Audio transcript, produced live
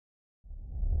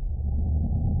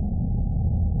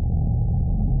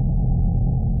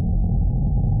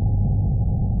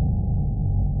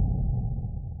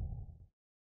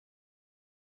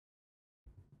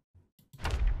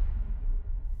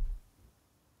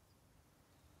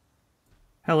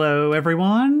Hello,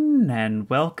 everyone, and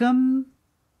welcome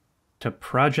to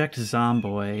Project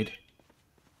Zomboid.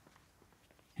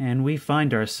 And we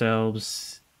find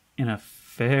ourselves in a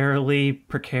fairly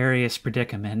precarious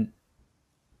predicament.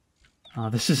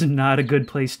 This is not a good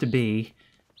place to be.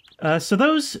 So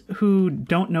those who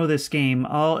don't know this game,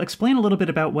 I'll explain a little bit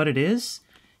about what it is.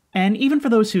 And even for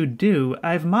those who do,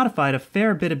 I've modified a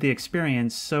fair bit of the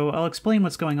experience, so I'll explain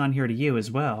what's going on here to you as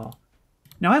well.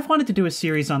 Now, I've wanted to do a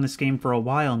series on this game for a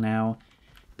while now,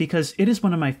 because it is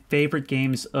one of my favorite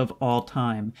games of all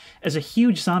time. As a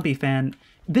huge zombie fan,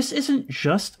 this isn't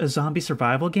just a zombie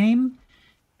survival game.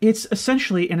 It's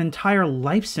essentially an entire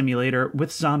life simulator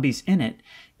with zombies in it.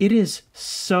 It is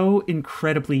so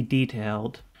incredibly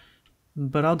detailed.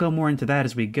 But I'll go more into that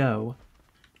as we go.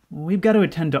 We've got to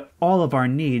attend to all of our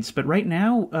needs, but right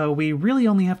now, we really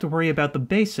only have to worry about the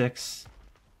basics,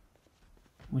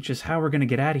 which is how we're going to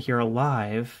get out of here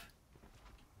alive.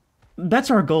 That's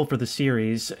our goal for the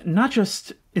series, not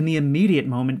just in the immediate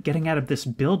moment getting out of this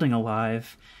building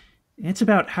alive. It's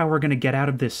about how we're going to get out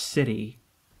of this city.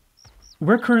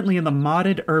 We're currently in the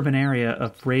modded urban area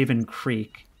of Raven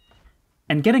Creek,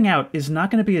 and getting out is not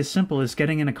going to be as simple as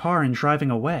getting in a car and driving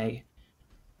away.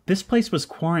 This place was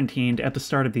quarantined at the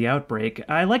start of the outbreak.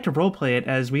 I like to roleplay it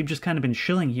as we've just kind of been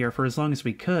chilling here for as long as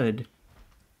we could.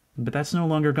 But that's no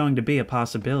longer going to be a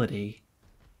possibility.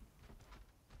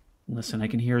 Listen, I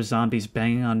can hear zombies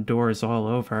banging on doors all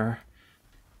over.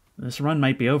 This run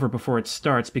might be over before it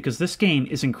starts, because this game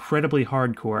is incredibly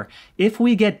hardcore. If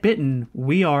we get bitten,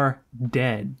 we are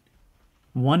dead.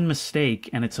 One mistake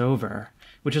and it's over.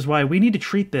 Which is why we need to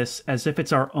treat this as if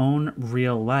it's our own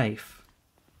real life.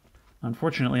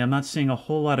 Unfortunately, I'm not seeing a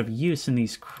whole lot of use in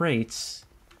these crates.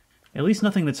 At least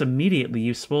nothing that's immediately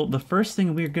useful. The first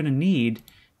thing we're going to need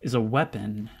is a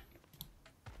weapon.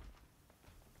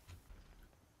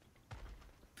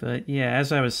 But yeah,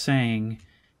 as I was saying,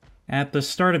 at the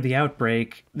start of the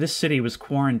outbreak, this city was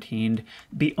quarantined.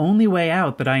 The only way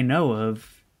out that I know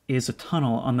of is a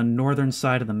tunnel on the northern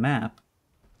side of the map.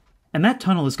 And that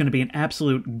tunnel is going to be an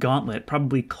absolute gauntlet,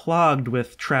 probably clogged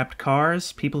with trapped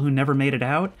cars, people who never made it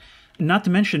out, not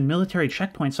to mention military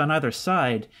checkpoints on either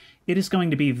side. It is going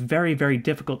to be very, very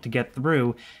difficult to get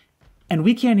through. And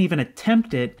we can't even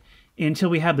attempt it until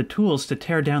we have the tools to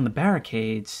tear down the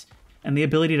barricades and the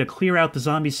ability to clear out the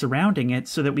zombies surrounding it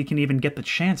so that we can even get the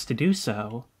chance to do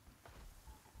so.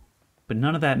 But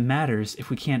none of that matters if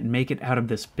we can't make it out of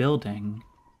this building.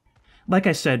 Like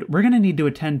I said, we're going to need to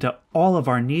attend to all of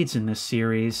our needs in this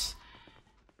series,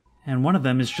 and one of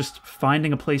them is just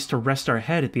finding a place to rest our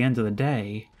head at the end of the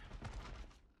day.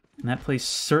 And that place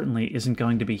certainly isn't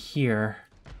going to be here.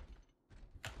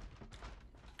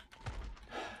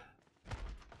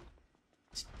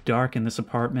 Dark in this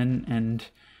apartment, and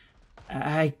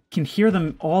I can hear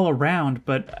them all around,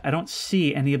 but I don't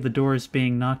see any of the doors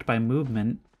being knocked by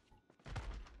movement.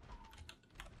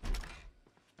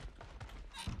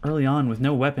 Early on, with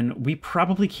no weapon, we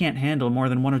probably can't handle more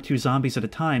than one or two zombies at a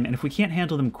time, and if we can't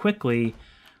handle them quickly,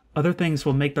 other things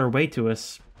will make their way to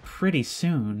us pretty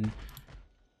soon.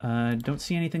 Don't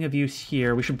see anything of use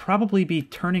here. We should probably be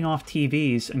turning off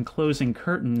TVs and closing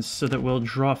curtains so that we'll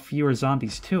draw fewer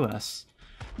zombies to us.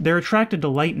 They're attracted to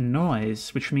light and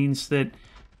noise, which means that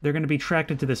they're going to be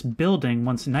attracted to this building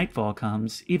once nightfall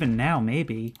comes. Even now,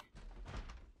 maybe.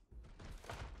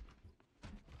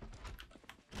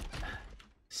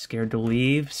 Scared to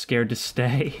leave, scared to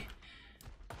stay.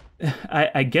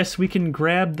 I guess we can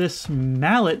grab this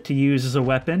mallet to use as a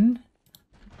weapon.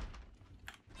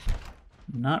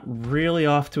 Not really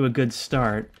off to a good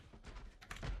start.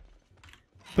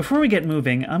 Before we get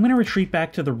moving, I'm going to retreat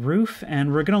back to the roof,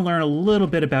 and we're going to learn a little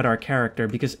bit about our character,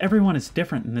 because everyone is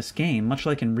different in this game, much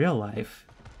like in real life.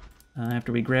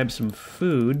 After we grab some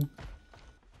food.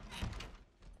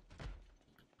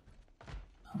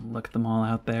 Look at them all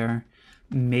out there.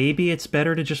 Maybe it's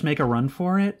better to just make a run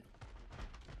for it?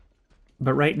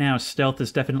 But right now, stealth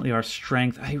is definitely our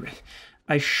strength.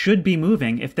 I should be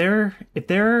moving. If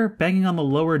they're banging on the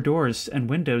lower doors and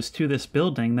windows to this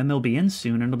building, then they'll be in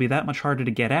soon, and it'll be that much harder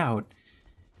to get out.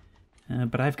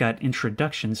 But I've got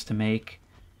introductions to make.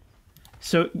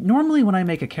 So normally when I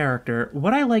make a character,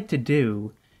 what I like to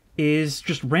do is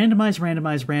just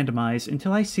randomize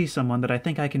until I see someone that I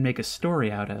think I can make a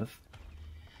story out of.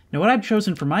 Now what I've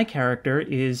chosen for my character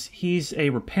is he's a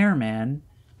repairman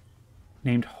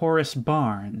named Horace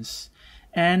Barnes.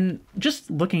 And just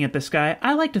looking at this guy,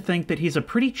 I like to think that he's a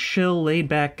pretty chill,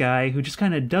 laid-back guy who just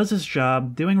kind of does his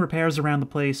job, doing repairs around the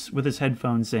place with his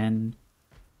headphones in.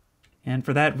 And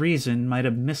for that reason, might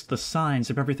have missed the signs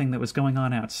of everything that was going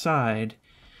on outside.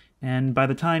 And by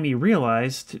the time he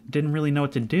realized, didn't really know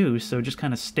what to do, so just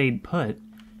kind of stayed put.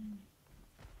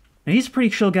 Now, he's a pretty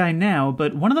chill guy now,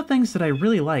 but one of the things that I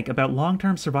really like about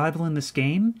long-term survival in this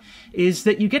game is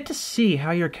that you get to see how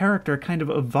your character kind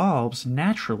of evolves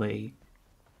naturally.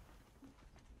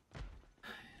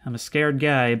 I'm a scared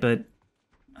guy, but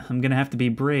I'm gonna have to be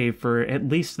brave for at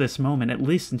least this moment, at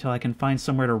least until I can find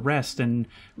somewhere to rest and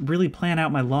really plan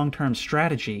out my long-term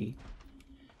strategy.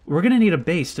 We're gonna need a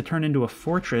base to turn into a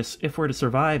fortress if we're to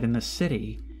survive in this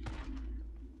city.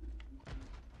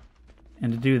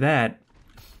 And to do that,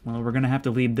 well, we're gonna have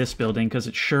to leave this building because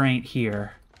it sure ain't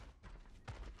here.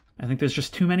 I think there's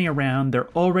just too many around. They're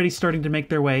already starting to make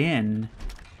their way in.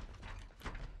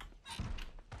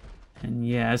 And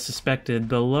yeah, as suspected,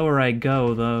 the lower I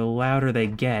go, the louder they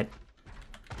get.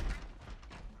 I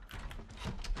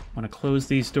want to close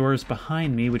these doors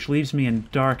behind me, which leaves me in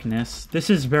darkness.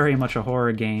 This is very much a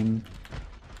horror game,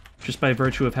 just by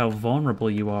virtue of how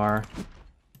vulnerable you are.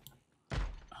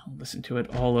 I'll listen to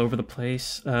it all over the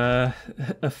place. A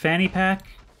fanny pack?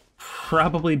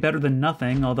 Probably better than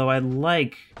nothing, although I'd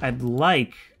like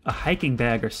a hiking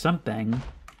bag or something.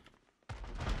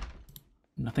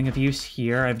 Nothing of use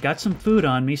here. I've got some food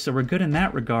on me, so we're good in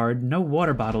that regard. No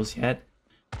water bottles yet.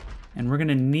 And we're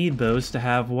gonna need those to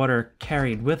have water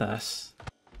carried with us.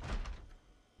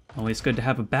 Always good to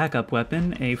have a backup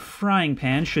weapon. A frying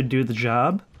pan should do the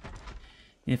job.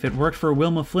 If it worked for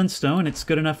Wilma Flintstone, it's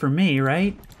good enough for me,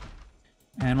 right?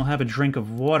 And we'll have a drink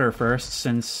of water first,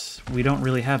 since we don't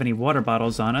really have any water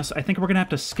bottles on us. I think we're gonna have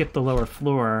to skip the lower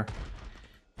floor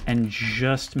and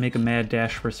just make a mad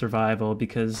dash for survival,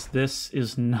 because this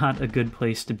is not a good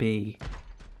place to be.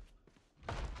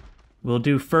 We'll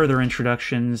do further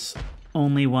introductions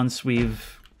only once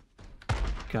we've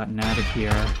gotten out of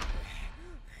here.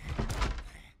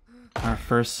 Our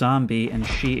first zombie, and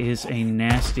she is a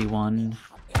nasty one.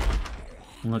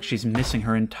 Look, she's missing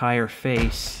her entire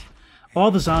face.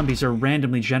 All the zombies are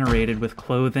randomly generated with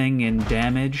clothing and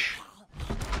damage.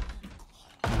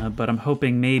 But I'm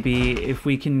hoping maybe if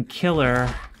we can kill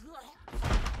her,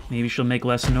 maybe she'll make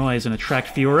less noise and attract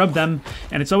fewer of them.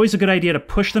 And it's always a good idea to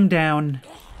push them down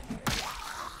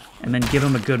and then give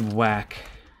them a good whack.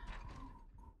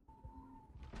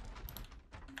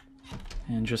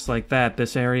 And just like that,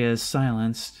 this area is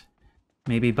silenced,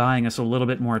 maybe buying us a little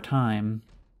bit more time.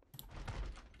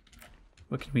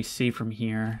 What can we see from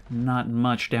here? Not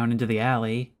much down into the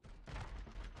alley.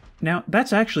 Now,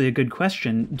 that's actually a good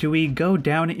question. Do we go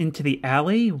down into the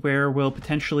alley, where we'll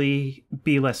potentially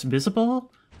be less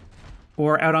visible?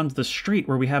 Or out onto the street,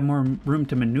 where we have more room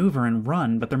to maneuver and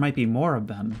run, but there might be more of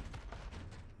them?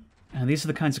 And these are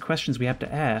the kinds of questions we have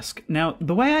to ask. Now,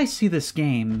 the way I see this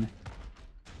game,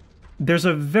 there's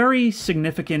a very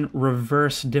significant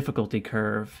reverse difficulty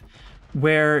curve,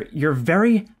 where you're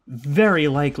very, very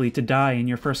likely to die in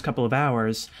your first couple of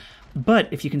hours. But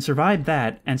if you can survive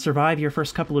that, and survive your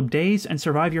first couple of days, and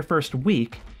survive your first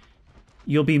week,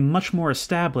 you'll be much more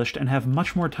established and have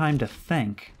much more time to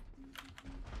think.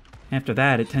 After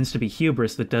that, it tends to be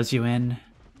hubris that does you in.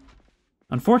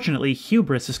 Unfortunately,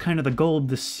 hubris is kind of the goal of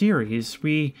this series.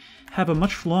 We have a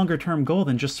much longer-term goal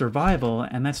than just survival,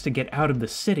 and that's to get out of the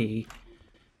city,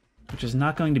 which is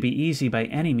not going to be easy by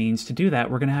any means. To do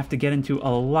that, we're going to have to get into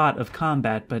a lot of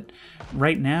combat, but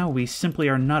right now we simply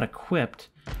are not equipped,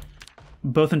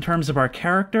 both in terms of our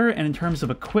character and in terms of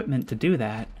equipment to do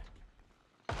that.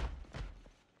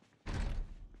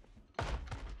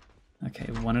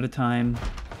 Okay, one at a time.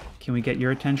 Can we get your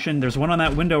attention? There's one on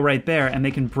that window right there, and they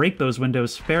can break those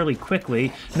windows fairly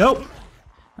quickly. Nope!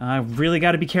 I really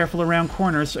got to be careful around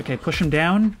corners. Okay, push him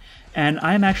down, and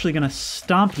I'm actually going to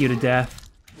stomp you to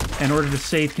death in order to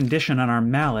save condition on our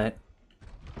mallet.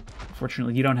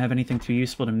 Fortunately, you don't have anything too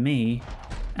useful to me.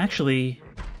 Actually,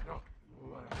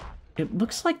 it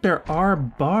looks like there are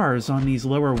bars on these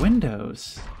lower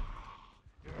windows.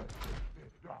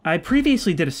 I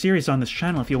previously did a series on this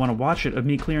channel, if you want to watch it, of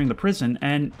me clearing the prison,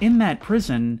 and in that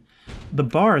prison, the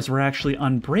bars were actually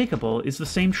unbreakable. Is the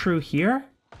same true here?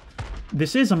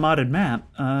 This is a modded map.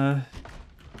 I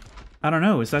don't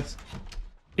know,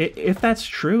 if that's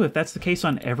true, if that's the case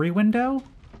on every window,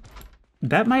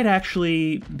 that might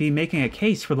actually be making a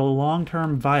case for the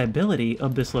long-term viability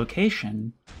of this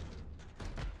location.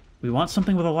 We want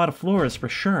something with a lot of floors, for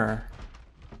sure.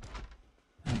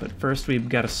 But first we've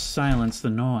got to silence the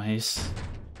noise.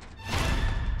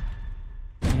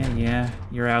 Yeah,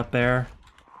 you're out there.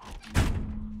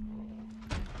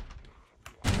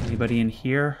 Anybody in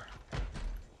here?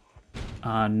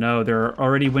 No, there are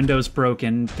already windows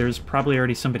broken. There's probably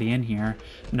already somebody in here.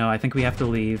 No, I think we have to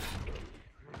leave.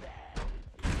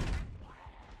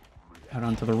 Out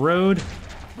onto the road.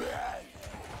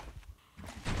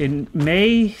 It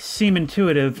may seem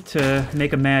intuitive to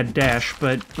make a mad dash,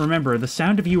 but remember, the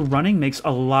sound of you running makes a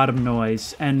lot of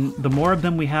noise, and the more of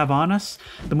them we have on us,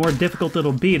 the more difficult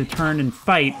it'll be to turn and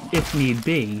fight if need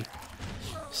be.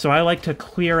 So I like to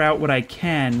clear out what I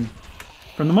can.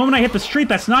 From the moment I hit the street,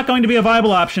 that's not going to be a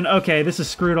viable option. Okay, this is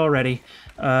screwed already.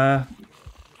 But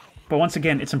once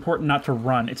again, it's important not to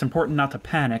run. It's important not to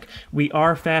panic. We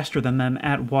are faster than them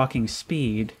at walking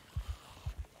speed.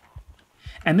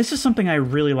 And this is something I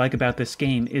really like about this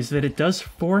game, is that it does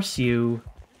force you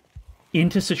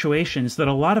into situations that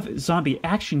a lot of zombie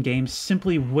action games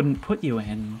simply wouldn't put you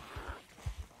in.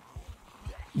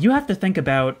 You have to think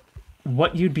about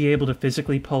what you'd be able to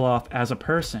physically pull off as a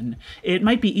person. It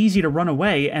might be easy to run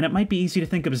away, and it might be easy to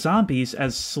think of zombies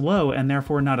as slow and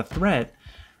therefore not a threat.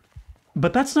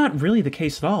 But that's not really the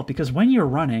case at all, because when you're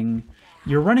running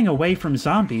away from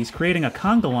zombies, creating a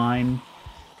conga line,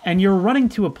 and you're running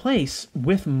to a place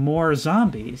with more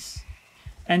zombies.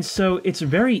 And so it's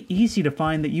very easy to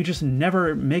find that you just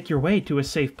never make your way to a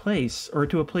safe place, or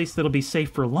to a place that'll be safe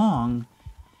for long,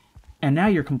 and now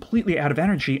you're completely out of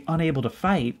energy, unable to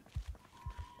fight.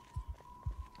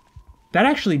 That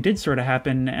actually did sort of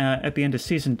happen at the end of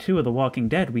Season 2 of The Walking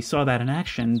Dead. We saw that in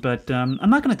action, but I'm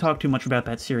not going to talk too much about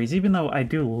that series, even though I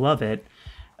do love it.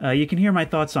 You can hear my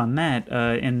thoughts on that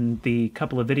in the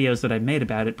couple of videos that I've made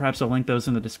about it. Perhaps I'll link those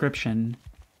in the description.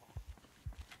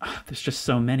 There's just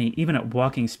so many. Even at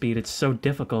walking speed, it's so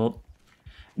difficult.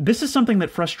 This is something that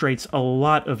frustrates a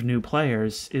lot of new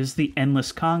players, is the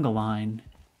endless conga line.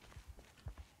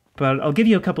 But I'll give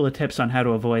you a couple of tips on how to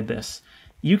avoid this.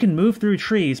 You can move through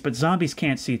trees, but zombies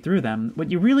can't see through them. What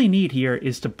you really need here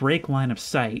is to break line of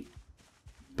sight.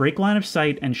 Break line of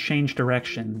sight and change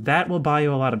direction. That will buy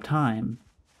you a lot of time.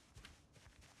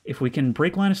 If we can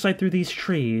break line of sight through these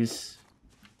trees,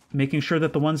 making sure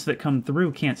that the ones that come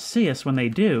through can't see us when they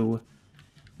do,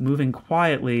 moving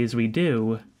quietly as we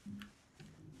do,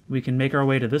 we can make our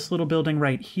way to this little building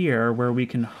right here, where we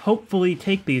can hopefully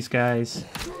take these guys.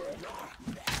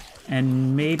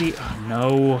 And maybe... oh,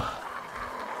 no.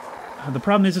 The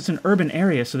problem is it's an urban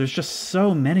area, so there's just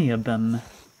so many of them.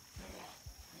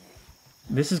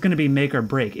 This is going to be make or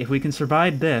break. If we can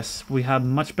survive this, we have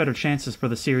much better chances for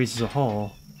the series as a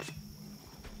whole.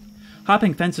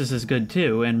 Hopping fences is good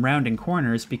too, and rounding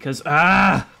corners, because...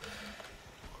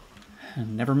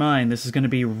 never mind, this is going to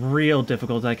be real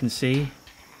difficult, I can see.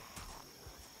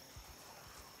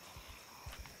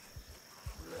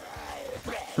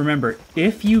 Remember,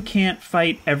 if you can't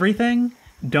fight everything,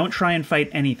 don't try and fight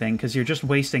anything, because you're just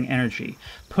wasting energy.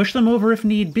 Push them over if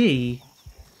need be,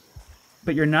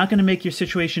 but you're not going to make your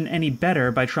situation any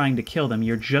better by trying to kill them.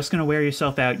 You're just going to wear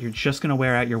yourself out, you're just going to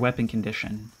wear out your weapon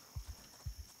condition.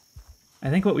 I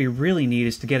think what we really need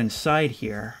is to get inside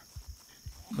here.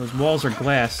 Those walls are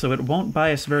glass, so it won't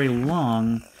buy us very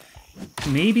long.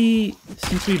 Maybe,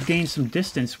 since we've gained some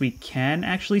distance, we can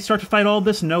actually start to fight all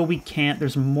this? No, we can't.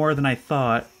 There's more than I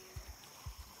thought.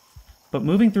 But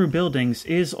moving through buildings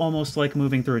is almost like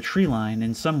moving through a tree line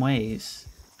in some ways.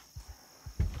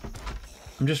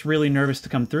 I'm just really nervous to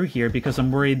come through here because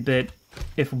I'm worried that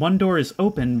if one door is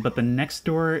open but the next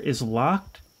door is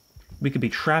locked, we could be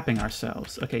trapping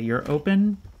ourselves. Okay, you're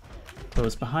open.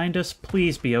 Close behind us.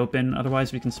 Please be open,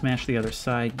 otherwise we can smash the other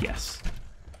side. Yes.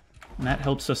 And that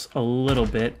helps us a little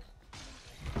bit.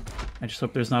 I just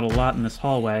hope there's not a lot in this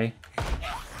hallway.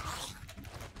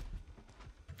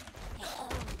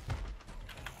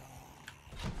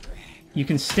 You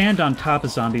can stand on top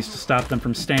of zombies to stop them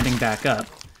from standing back up.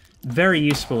 Very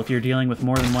useful if you're dealing with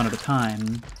more than one at a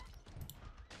time.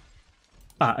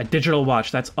 Ah, a digital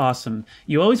watch. That's awesome.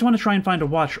 You always want to try and find a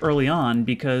watch early on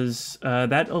because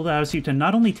that allows you to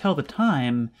not only tell the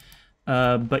time,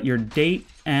 but your date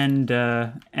and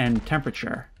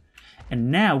temperature. And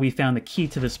now we found the key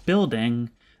to this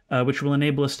building, which will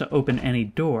enable us to open any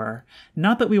door.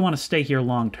 Not that we want to stay here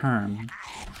long term.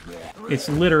 It's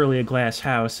literally a glass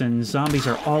house, and zombies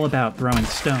are all about throwing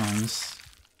stones.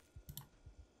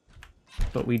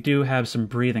 But we do have some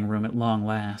breathing room at long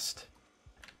last.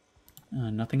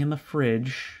 Nothing in the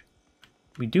fridge.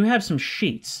 We do have some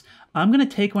sheets. I'm going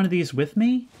to take one of these with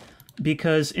me,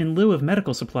 because in lieu of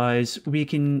medical supplies, we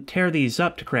can tear these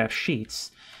up to craft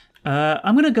sheets.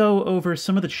 I'm going to go over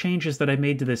some of the changes that I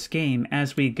made to this game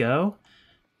as we go,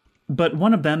 but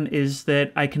one of them is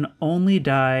that I can only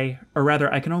die, or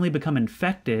rather, I can only become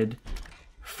infected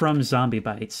from zombie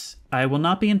bites. I will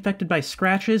not be infected by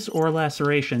scratches or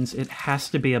lacerations. It has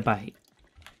to be a bite.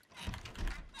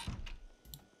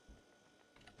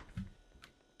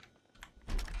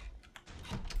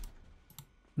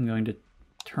 I'm going to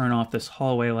turn off this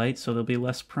hallway light so they'll be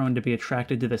less prone to be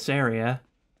attracted to this area.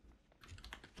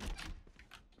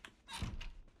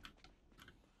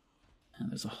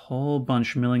 And there's a whole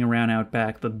bunch milling around out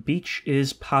back. The beach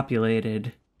is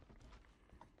populated.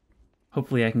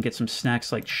 Hopefully I can get some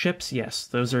snacks like chips. Yes,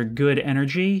 those are good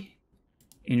energy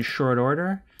in short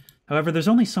order. However, there's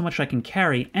only so much I can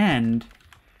carry, and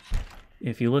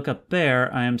if you look up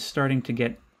there, I am starting to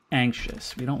get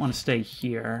anxious. We don't want to stay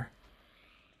here.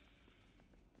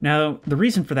 Now, the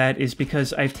reason for that is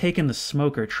because I've taken the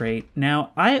smoker trait.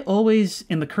 Now, I always,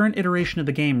 in the current iteration of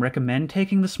the game, recommend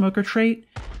taking the smoker trait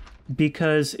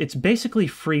because it's basically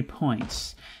free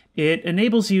points. It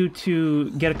enables you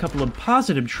to get a couple of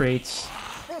positive traits,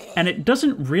 and it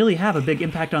doesn't really have a big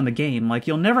impact on the game. Like,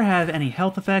 you'll never have any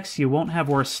health effects, you won't have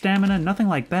worse stamina, nothing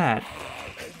like that.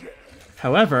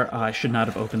 However, I should not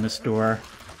have opened this door.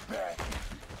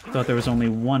 Thought there was only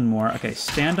one more. Okay,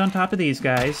 stand on top of these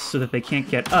guys so that they can't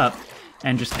get up,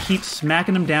 and just keep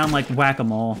smacking them down like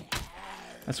whack-a-mole.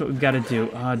 That's what we've got to do.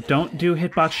 Don't do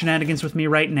hitbox shenanigans with me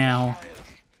right now.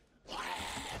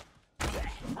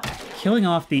 Killing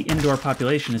off the indoor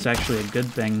population is actually a good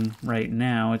thing right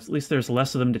now. At least there's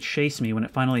less of them to chase me when it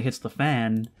finally hits the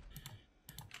fan.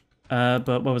 But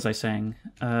what was I saying?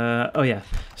 Oh yeah.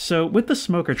 So with the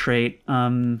smoker trait,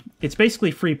 it's basically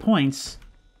free points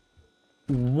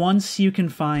once you can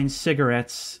find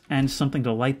cigarettes and something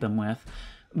to light them with.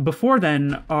 Before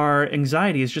then, our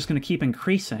anxiety is just going to keep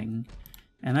increasing.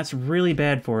 And that's really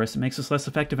bad for us. It makes us less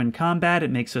effective in combat,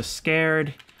 it makes us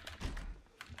scared.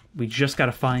 We just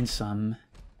gotta find some.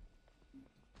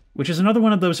 Which is another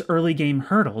one of those early game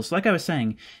hurdles. Like I was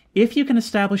saying, if you can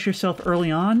establish yourself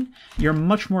early on, you're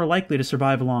much more likely to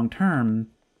survive long term.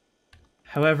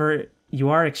 However, you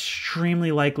are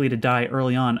extremely likely to die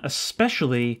early on,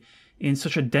 especially in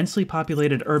such a densely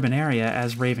populated urban area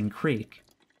as Raven Creek.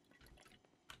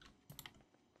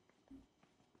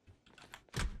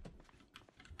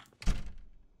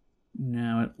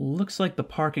 Now, it looks like the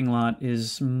parking lot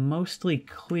is mostly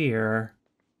clear.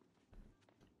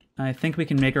 I think we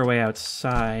can make our way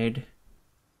outside.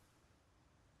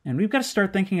 And we've got to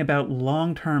start thinking about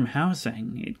long-term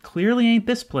housing. It clearly ain't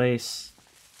this place.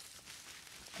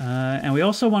 And we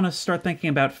also want to start thinking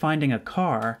about finding a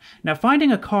car. Now,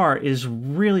 finding a car is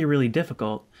really, really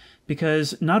difficult,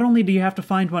 because not only do you have to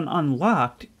find one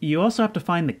unlocked, you also have to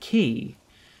find the key.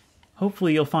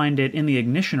 Hopefully you'll find it in the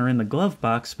ignition or in the glove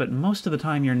box, but most of the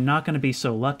time you're not going to be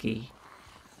so lucky.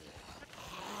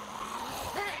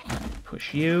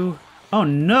 Push you. Oh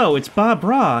no, it's Bob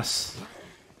Ross!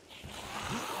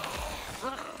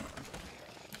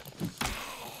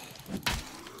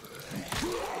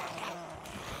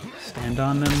 Stand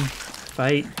on them,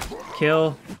 fight,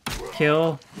 kill,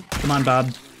 kill. Come on,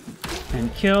 Bob.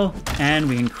 And kill, and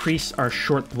we increase our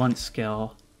short blunt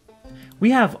skill.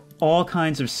 We have all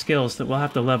kinds of skills that we'll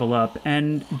have to level up,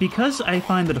 and because I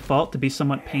find the default to be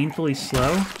somewhat painfully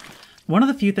slow, one of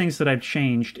the few things that I've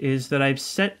changed is that I've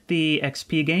set the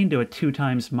XP gain to a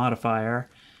 2x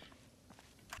modifier.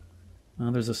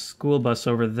 Well, there's a school bus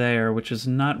over there, which is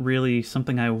not really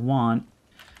something I want.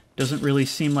 Doesn't really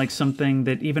seem like something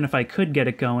that, even if I could get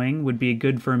it going, would be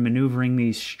good for maneuvering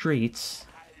these streets.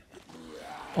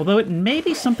 Although it may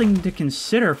be something to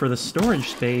consider for the storage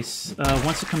space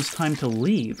once it comes time to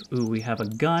leave. Ooh, we have a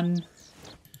gun,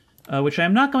 which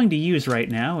I'm not going to use right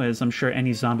now, as I'm sure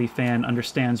any zombie fan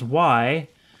understands why.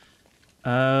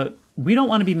 We don't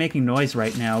want to be making noise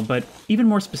right now, but even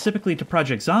more specifically to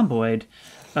Project Zomboid,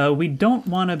 we don't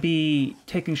want to be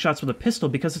taking shots with a pistol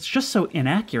because it's just so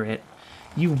inaccurate.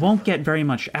 You won't get very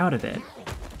much out of it.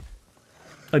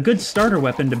 A good starter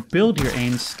weapon to build your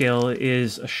aim skill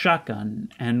is a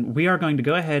shotgun, and we are going to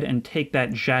go ahead and take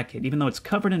that jacket, even though it's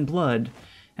covered in blood,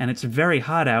 and it's very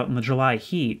hot out in the July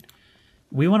heat.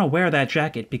 We want to wear that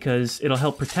jacket because it'll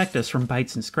help protect us from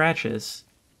bites and scratches.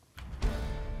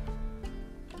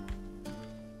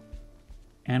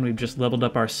 And we've just leveled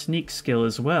up our sneak skill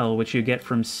as well, which you get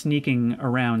from sneaking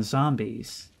around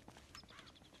zombies.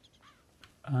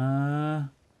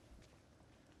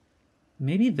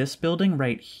 Maybe this building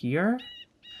right here?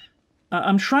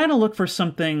 I'm trying to look for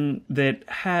something that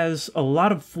has a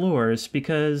lot of floors,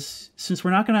 because since we're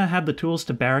not going to have the tools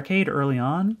to barricade early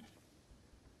on,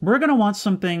 we're going to want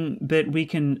something that we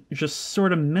can just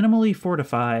sort of minimally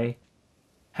fortify,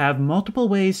 have multiple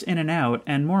ways in and out,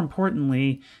 and more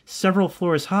importantly, several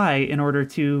floors high in order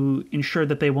to ensure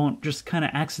that they won't just kind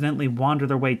of accidentally wander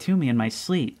their way to me in my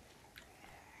sleep.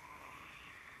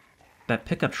 That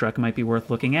pickup truck might be worth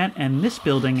looking at, and this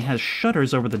building has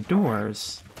shutters over the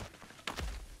doors.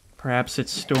 Perhaps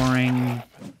it's storing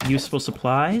useful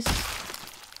supplies?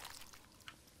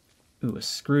 Ooh, a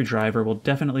screwdriver. We'll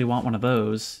definitely want one of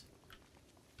those.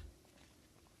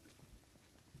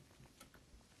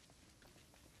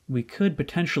 We could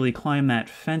potentially climb that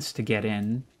fence to get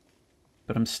in,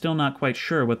 but I'm still not quite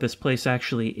sure what this place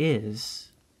actually is.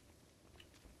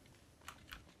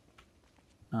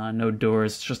 No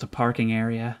doors, it's just a parking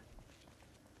area.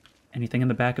 Anything in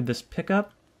the back of this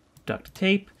pickup? Duct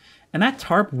tape. And that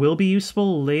tarp will be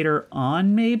useful later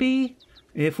on, maybe?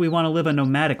 If we want to live a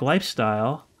nomadic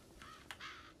lifestyle.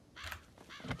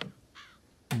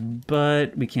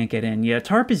 But we can't get in. Yeah,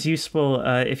 tarp is useful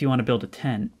if you want to build a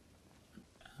tent.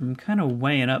 I'm kind of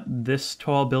weighing up this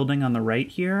tall building on the right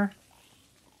here.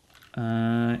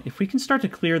 If we can start to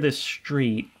clear this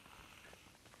street...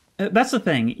 that's the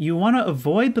thing. You want to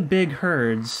avoid the big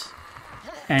herds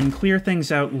and clear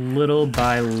things out little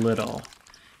by little.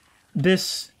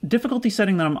 This difficulty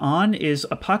setting that I'm on is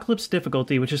Apocalypse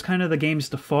difficulty, which is kind of the game's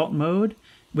default mode,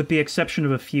 with the exception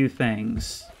of a few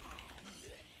things.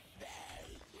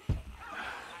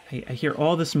 I hear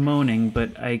all this moaning,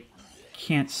 but I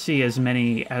can't see as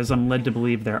many as I'm led to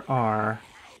believe there are.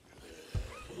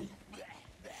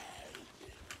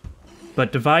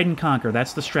 But divide and conquer,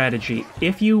 that's the strategy.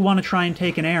 If you want to try and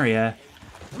take an area,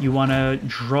 you want to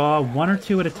draw one or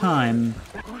two at a time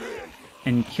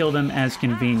and kill them as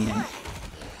convenient.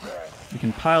 You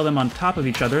can pile them on top of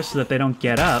each other so that they don't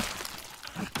get up.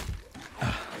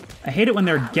 I hate it when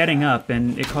they're getting up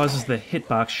and it causes the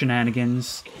hitbox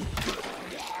shenanigans.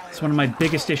 It's one of my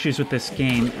biggest issues with this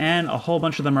game, and a whole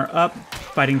bunch of them are up,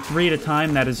 fighting 3 at a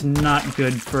time. That is not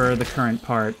good for the current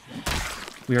part.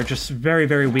 We are just very,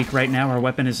 very weak right now. Our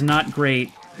weapon is not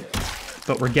great,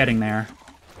 but we're getting there.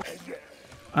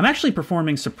 I'm actually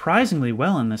performing surprisingly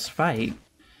well in this fight.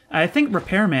 I think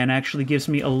Repairman actually gives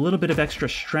me a little bit of extra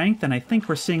strength, and I think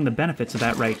we're seeing the benefits of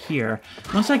that right here.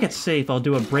 Once I get safe, I'll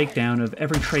do a breakdown of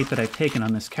every trait that I've taken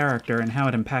on this character and how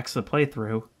it impacts the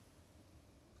playthrough.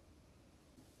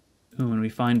 Ooh, and we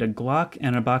find a Glock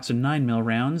and a box of 9mm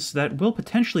rounds that will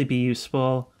potentially be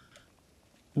useful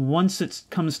once it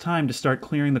comes time to start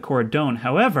clearing the cordon.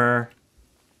 However,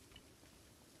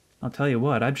 I'll tell you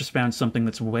what, I've just found something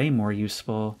that's way more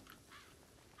useful.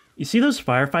 You see those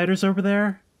firefighters over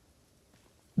there?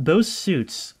 Those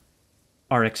suits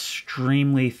are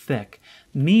extremely thick,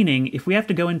 meaning if we have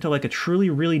to go into like a truly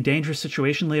really dangerous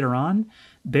situation later on,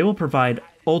 they will provide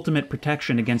ultimate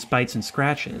protection against bites and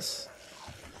scratches.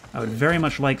 I would very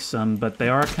much like some, but they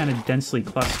are kind of densely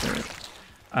clustered.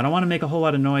 I don't want to make a whole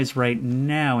lot of noise right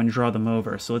now and draw them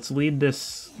over, so let's lead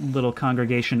this little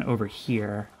congregation over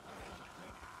here.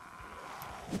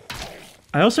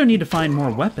 I also need to find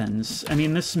more weapons. I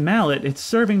mean, this mallet, it's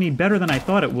serving me better than I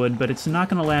thought it would, but it's not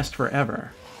going to last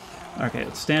forever. Okay,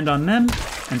 let's stand on them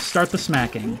and start the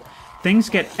smacking. Things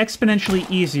get exponentially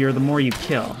easier the more you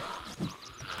kill.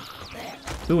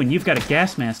 Ooh, and you've got a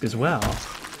gas mask as well.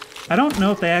 I don't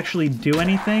know if they actually do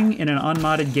anything in an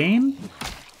unmodded game,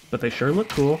 but they sure look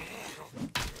cool.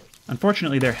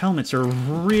 Unfortunately, their helmets are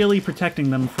really protecting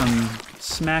them from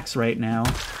smacks right now.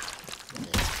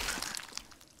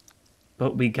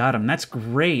 But we got them. That's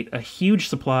great. A huge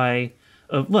supply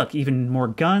of, look, even more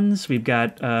guns. We've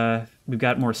got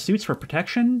more suits for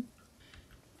protection.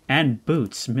 And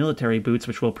boots, military boots,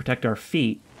 which will protect our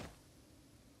feet.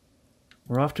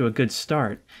 We're off to a good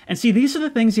start. And see, these are the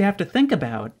things you have to think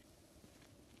about.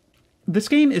 This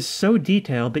game is so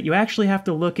detailed that you actually have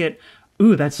to look at,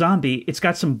 ooh, that zombie, it's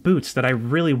got some boots that I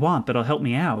really want that'll help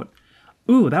me out.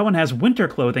 Ooh, that one has winter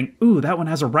clothing. Ooh, that one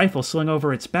has a rifle slung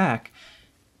over its back.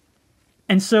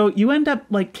 And so you end up,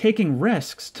 like, taking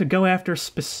risks to go after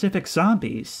specific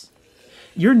zombies.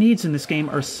 Your needs in this game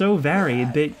are so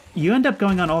varied that you end up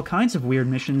going on all kinds of weird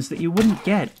missions that you wouldn't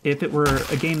get if it were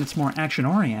a game that's more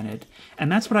action-oriented.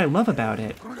 And that's what I love about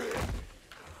it.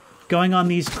 Going on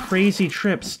these crazy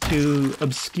trips to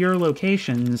obscure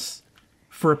locations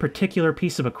for a particular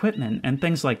piece of equipment and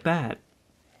things like that.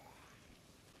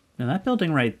 Now that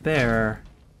building right there,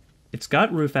 it's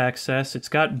got roof access, it's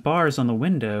got bars on the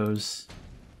windows.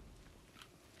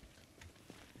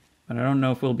 But I don't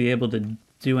know if we'll be able to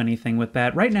do anything with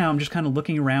that. Right now I'm just kind of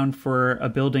looking around for a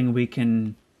building we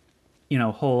can, you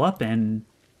know, hole up in.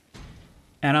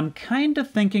 And I'm kind of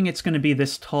thinking it's going to be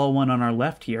this tall one on our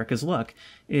left here, because look,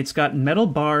 it's got metal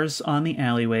bars on the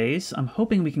alleyways. I'm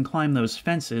hoping we can climb those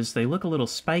fences. They look a little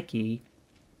spiky.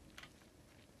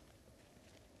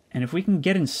 And if we can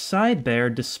get inside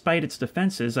there, despite its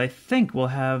defenses, I think we'll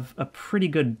have a pretty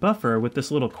good buffer with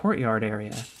this little courtyard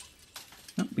area.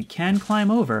 Oh, we can climb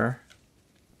over.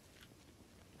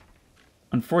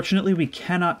 Unfortunately, we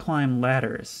cannot climb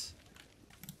ladders.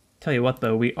 Tell you what,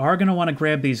 though, we are going to want to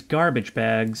grab these garbage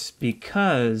bags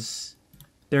because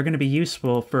they're going to be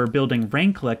useful for building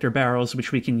rain collector barrels,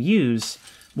 which we can use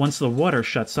once the water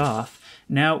shuts off.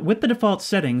 Now, with the default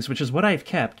settings, which is what I've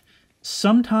kept,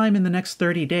 sometime in the next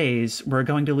 30 days, we're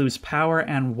going to lose power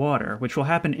and water, which will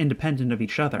happen independent of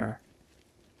each other.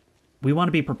 We want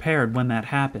to be prepared when that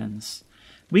happens.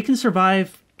 We can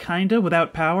survive, kinda,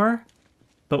 without power,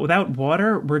 but without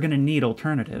water, we're going to need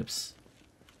alternatives.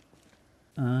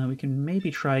 We can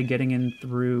maybe try getting in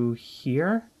through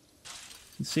here.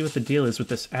 Let's see what the deal is with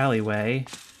this alleyway.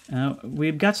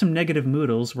 We've got some negative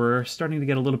moodles. We're starting to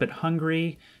get a little bit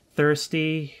hungry,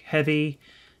 thirsty, heavy.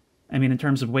 I mean, in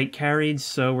terms of weight carried,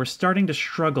 so we're starting to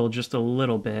struggle just a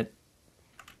little bit.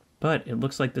 But it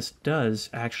looks like this does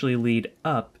actually lead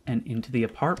up and into the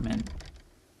apartment.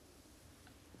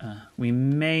 We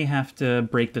may have to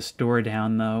break this door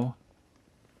down, though.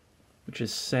 Which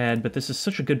is sad, but this is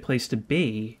such a good place to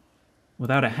be.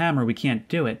 Without a hammer, we can't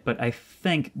do it, but I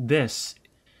think this...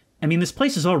 I mean, this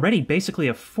place is already basically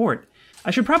a fort. I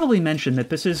should probably mention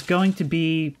that this is going to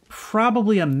be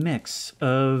probably a mix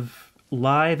of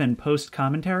live and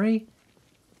post-commentary.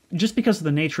 Just because of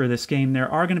the nature of this game, there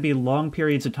are going to be long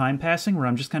periods of time passing where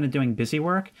I'm just kind of doing busy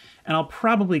work, and I'll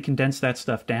probably condense that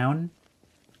stuff down.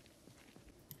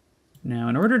 Now,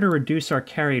 in order to reduce our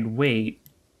carried weight,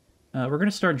 we're going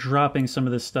to start dropping some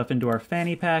of this stuff into our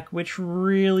fanny pack, which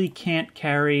really can't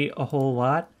carry a whole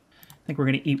lot. I think we're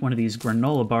going to eat one of these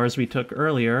granola bars we took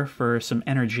earlier for some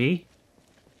energy,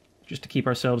 just to keep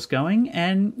ourselves going.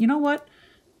 And you know what?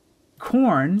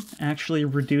 Corn actually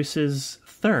reduces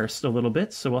thirst a little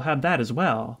bit, so we'll have that as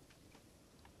well.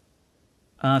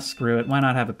 Screw it. Why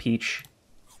not have a peach?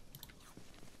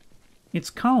 It's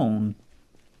cone.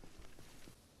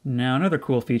 Now, another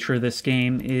cool feature of this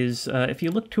game is, if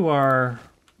you look to our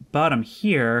bottom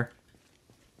here,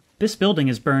 this building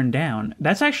is burned down.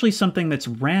 That's actually something that's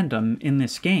random in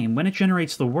this game. When it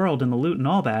generates the world and the loot and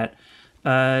all that,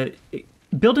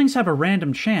 buildings have a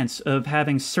random chance of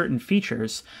having certain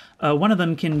features. One of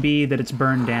them can be that it's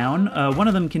burned down. One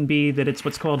of them can be that it's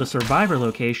what's called a survivor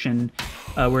location,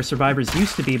 where survivors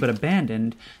used to be but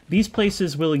abandoned. These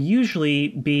places will usually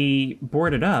be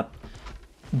boarded up,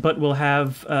 but will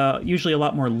have usually a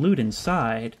lot more loot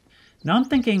inside. Now I'm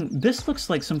thinking, this looks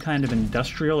like some kind of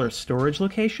industrial or storage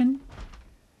location.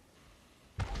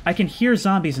 I can hear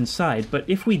zombies inside, but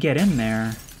if we get in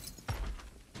there,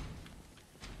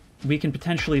 we can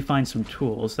potentially find some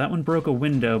tools. That one broke a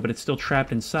window, but it's still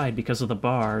trapped inside because of the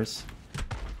bars.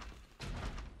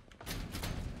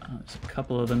 Oh, there's a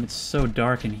couple of them. It's so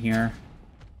dark in here.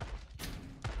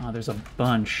 Oh, there's a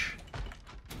bunch.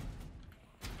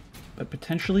 But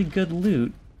potentially good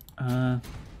loot.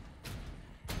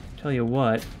 Tell you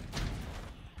what.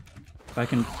 If I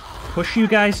can push you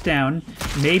guys down,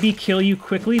 maybe kill you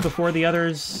quickly before the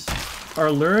others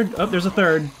are lured. Oh, there's a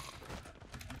third.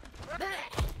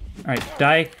 Alright,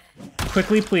 die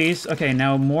quickly, please. Okay,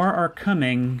 now more are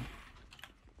coming.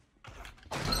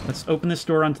 Let's open this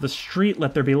door onto the street.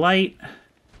 Let there be light.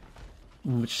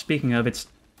 Which, speaking of, it's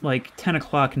like 10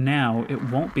 o'clock now.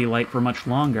 It won't be light for much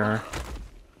longer.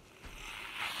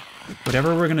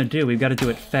 Whatever we're gonna do, we've got to do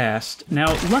it fast. Now,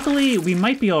 luckily, we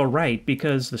might be alright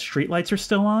because the streetlights are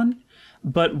still on.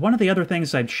 But one of the other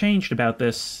things I've changed about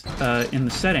this in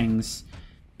the settings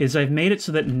is I've made it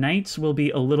so that nights will be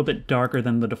a little bit darker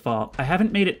than the default. I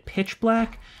haven't made it pitch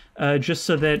black, just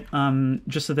so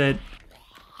that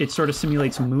it sort of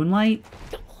simulates moonlight.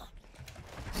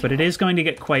 But it is going to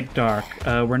get quite dark.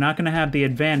 We're not going to have the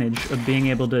advantage of being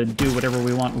able to do whatever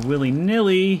we want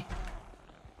willy-nilly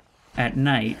at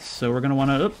night. So we're going to want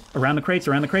to around the crates,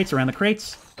 around the crates, around the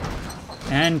crates,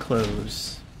 and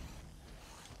close.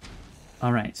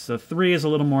 Alright, so 3 is a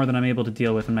little more than I'm able to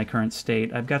deal with in my current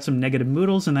state. I've got some negative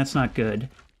moodles, and that's not good.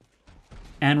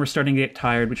 And we're starting to get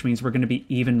tired, which means we're going to be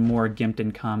even more gimped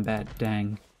in combat.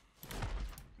 Dang.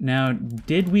 Now,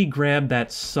 did we grab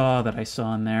that saw that I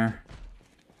saw in there?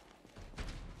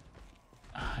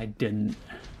 I didn't.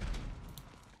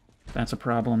 That's a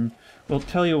problem. Well,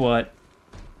 tell you what.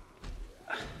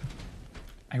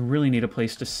 I really need a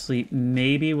place to sleep.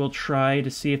 Maybe we'll try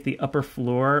to see if the upper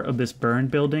floor of this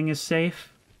burned building is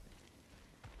safe.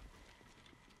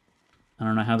 I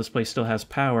don't know how this place still has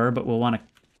power, but we'll want to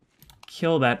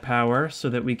kill that power so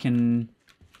that we can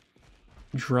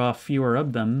draw fewer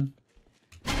of them.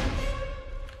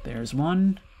 There's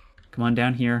one. Come on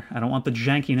down here. I don't want the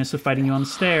jankiness of fighting you on the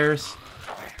stairs.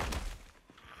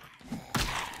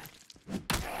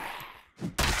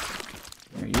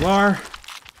 There you are.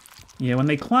 Yeah, when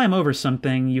they climb over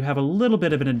something, you have a little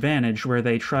bit of an advantage where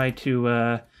they try to,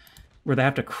 where they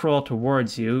have to crawl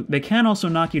towards you. They can also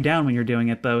knock you down when you're doing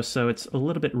it, though, so it's a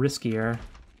little bit riskier.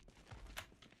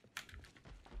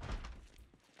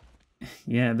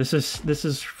 Yeah, this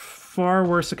is far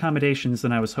worse accommodations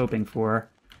than I was hoping for.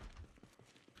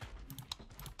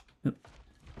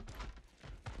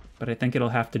 But I think it'll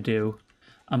have to do.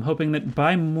 I'm hoping that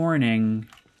by morning,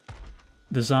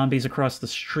 the zombies across the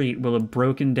street will have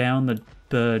broken down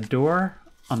the door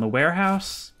on the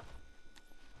warehouse.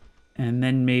 And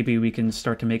then maybe we can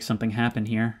start to make something happen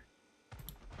here.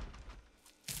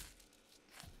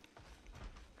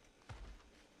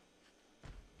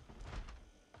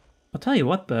 I'll tell you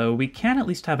what, though, we can at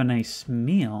least have a nice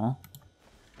meal.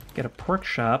 Get a pork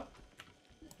chop.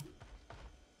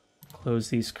 Close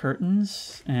these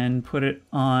curtains and put it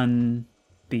on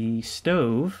the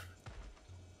stove.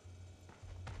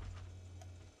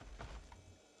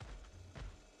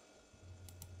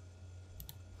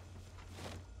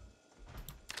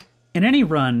 In any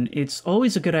run, it's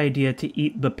always a good idea to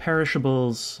eat the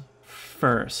perishables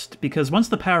first, because once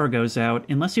the power goes out,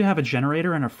 unless you have a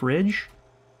generator and a fridge,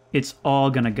 it's all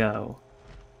gonna go.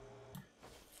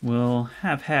 We'll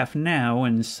have half now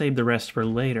and save the rest for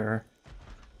later.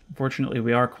 Unfortunately,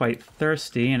 we are quite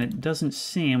thirsty, and it doesn't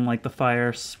seem like the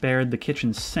fire spared the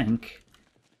kitchen sink.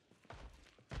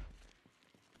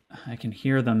 I can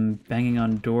hear them banging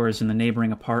on doors in the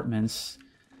neighboring apartments.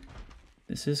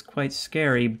 This is quite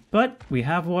scary, but we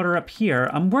have water up here.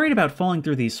 I'm worried about falling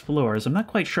through these floors. I'm not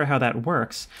quite sure how that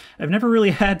works. I've never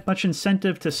really had much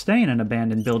incentive to stay in an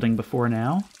abandoned building before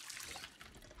now.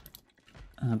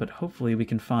 But hopefully we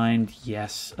can find,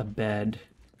 yes, a bed.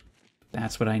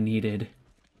 That's what I needed.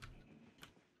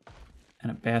 And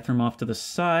a bathroom off to the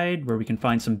side where we can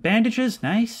find some bandages.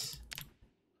 Nice.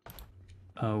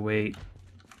 Oh, wait.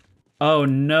 Oh,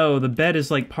 no, the bed is,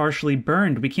 like, partially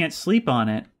burned. We can't sleep on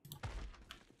it.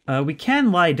 We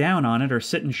can lie down on it or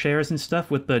sit in chairs and stuff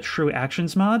with the True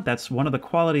Actions mod. That's one of the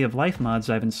quality of life mods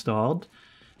I've installed.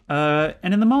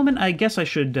 And in the moment, I guess I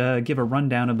should give a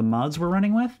rundown of the mods we're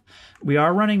running with. We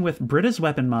are running with Britta's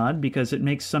weapon mod because it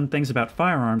makes some things about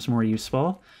firearms more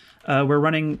useful. We're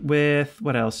running with,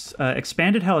 what else?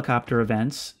 Expanded helicopter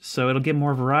events, so it'll give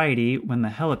more variety when the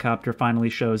helicopter finally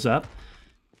shows up.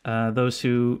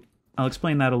 I'll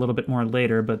explain that a little bit more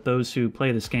later, but those who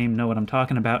play this game know what I'm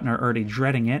talking about and are already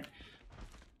dreading it.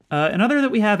 Another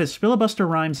that we have is Filibuster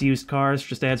Rhymes Used Cars,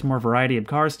 just adds more variety of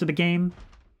cars to the game.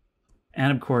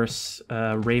 And, of course,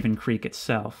 Raven Creek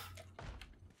itself.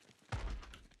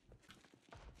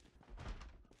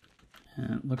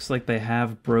 It looks like they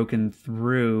have broken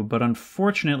through, but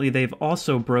unfortunately they've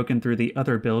also broken through the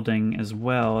other building as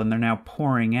well, and they're now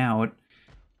pouring out.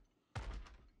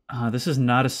 This is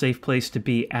not a safe place to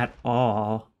be at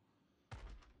all.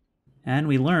 And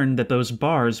we learned that those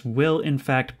bars will, in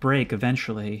fact, break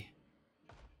eventually.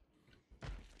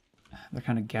 They're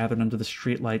kind of gathered under the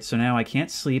streetlight, so now I can't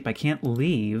sleep, I can't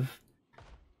leave.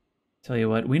 Tell you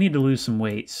what, we need to lose some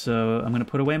weight, so I'm going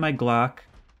to put away my Glock.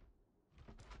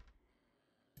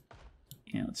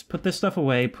 Yeah, let's put this stuff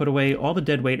away, put away all the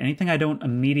dead weight, anything I don't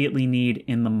immediately need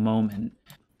in the moment.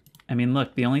 I mean,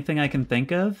 look, the only thing I can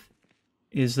think of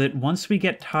is that once we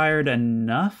get tired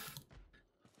enough,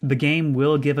 the game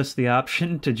will give us the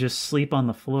option to just sleep on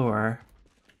the floor.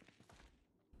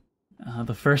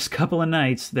 The first couple of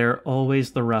nights, they're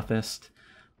always the roughest.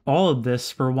 All of this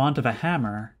for want of a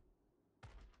hammer.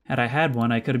 Had I had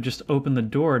one, I could have just opened the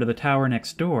door to the tower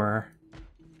next door.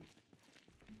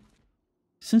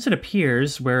 Since it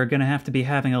appears we're going to have to be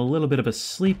having a little bit of a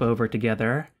sleepover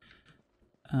together,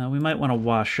 we might want to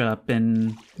wash up,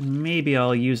 and maybe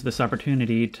I'll use this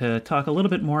opportunity to talk a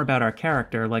little bit more about our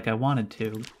character like I wanted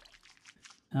to.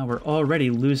 Now we're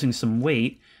already losing some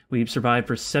weight. We've survived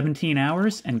for 17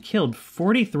 hours and killed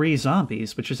 43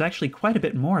 zombies, which is actually quite a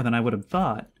bit more than I would have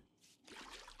thought.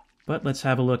 But let's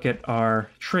have a look at our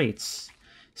traits.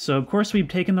 So, of course, we've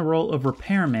taken the role of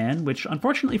Repairman, which,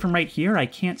 unfortunately, from right here, I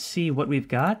can't see what we've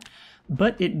got.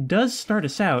 But it does start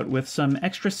us out with some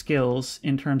extra skills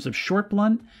in terms of short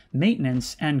blunt,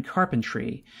 maintenance, and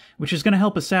carpentry, which is going to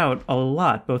help us out a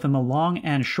lot, both in the long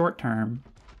and short term.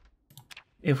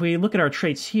 If we look at our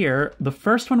traits here, the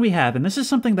first one we have, and this is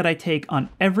something that I take on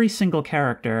every single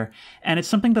character, and it's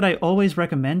something that I always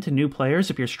recommend to new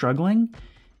players if you're struggling,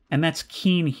 and that's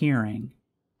keen hearing.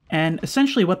 And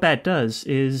essentially what that does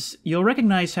is you'll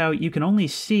recognize how you can only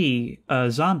see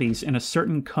zombies in a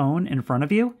certain cone in front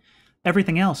of you.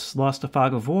 Everything else lost to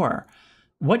fog of war.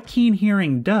 What keen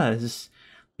hearing does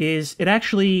is it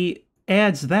actually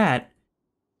adds that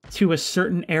to a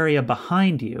certain area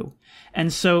behind you.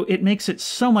 And so it makes it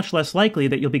so much less likely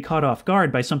that you'll be caught off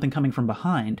guard by something coming from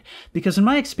behind. Because in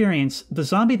my experience, the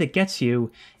zombie that gets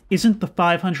you isn't the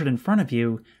 500 in front of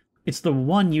you, it's the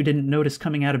one you didn't notice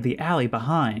coming out of the alley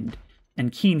behind.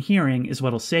 and keen hearing is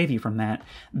what'll save you from that.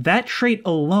 That trait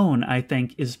alone, I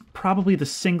think, is probably the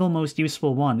single most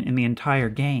useful one in the entire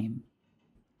game.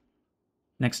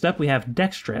 Next up, we have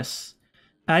dexterous.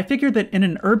 I figured that in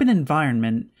an urban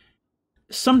environment,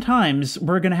 sometimes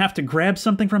we're going to have to grab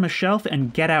something from a shelf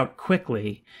and get out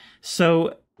quickly.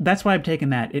 So that's why I've taken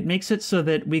that. It makes it so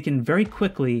that we can very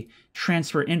quickly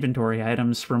transfer inventory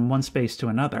items from one space to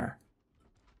another.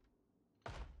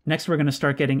 Next, we're going to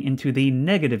start getting into the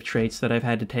negative traits that I've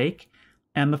had to take.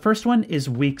 And the first one is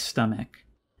weak stomach.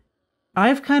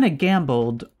 I've kind of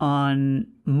gambled on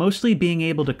mostly being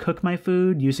able to cook my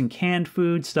food, using canned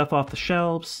food, stuff off the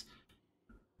shelves.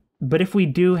 But if we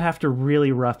do have to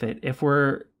really rough it, if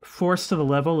we're forced to the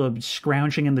level of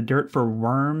scrounging in the dirt for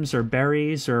worms or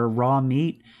berries or raw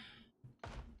meat,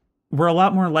 we're a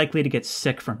lot more likely to get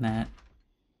sick from that.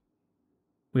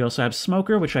 We also have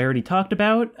smoker, which I already talked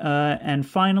about, and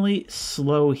finally,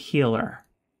 slow healer.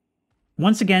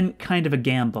 Once again, kind of a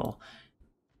gamble.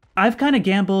 I've kind of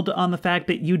gambled on the fact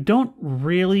that you don't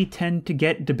really tend to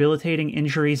get debilitating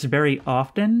injuries very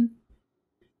often,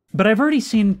 but I've already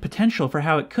seen potential for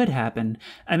how it could happen.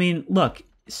 I mean, look,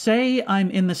 say I'm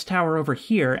in this tower over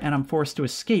here and I'm forced to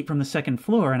escape from the second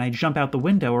floor and I jump out the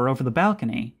window or over the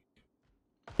balcony.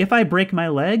 If I break my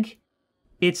leg,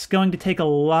 it's going to take a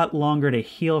lot longer to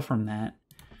heal from that.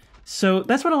 So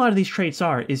that's what a lot of these traits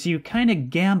are, is you kind of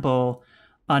gamble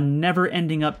on never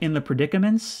ending up in the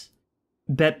predicaments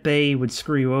that they would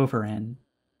screw you over in.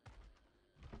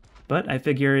 But I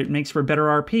figure it makes for better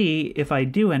RP if I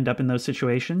do end up in those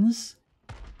situations,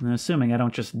 assuming I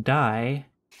don't just die.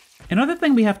 Another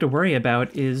thing we have to worry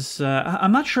about is,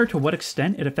 I'm not sure to what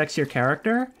extent it affects your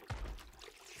character,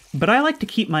 but I like to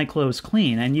keep my clothes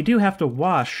clean, and you do have to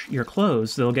wash your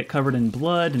clothes. They'll get covered in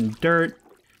blood and dirt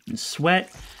and sweat,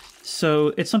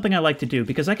 so it's something I like to do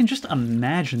because I can just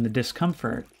imagine the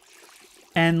discomfort.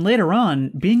 And later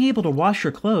on, being able to wash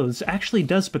your clothes actually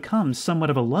does become somewhat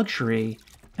of a luxury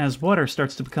as water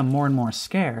starts to become more and more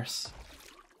scarce.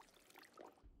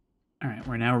 Alright,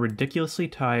 we're now ridiculously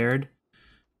tired.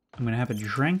 I'm gonna have a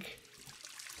drink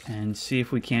and see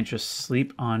if we can't just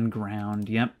sleep on ground.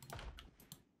 Yep.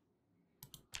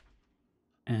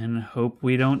 And hope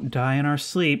we don't die in our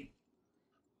sleep.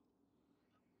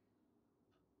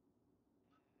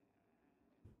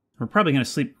 We're probably going to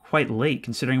sleep quite late,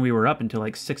 considering we were up until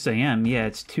like 6 a.m. Yeah,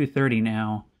 it's 2:30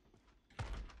 now.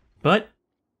 But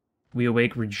we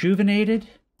awake rejuvenated,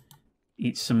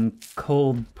 eat some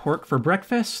cold pork for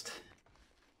breakfast,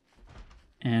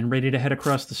 and ready to head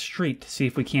across the street to see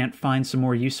if we can't find some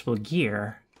more useful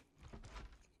gear.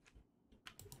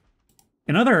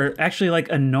 Another, actually, like,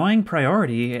 annoying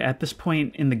priority at this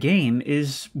point in the game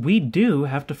is we do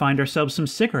have to find ourselves some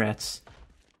cigarettes.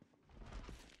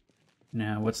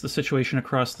 Now, what's the situation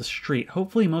across the street?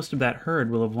 Hopefully most of that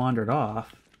herd will have wandered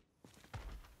off.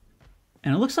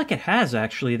 And it looks like it has,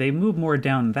 actually. They move more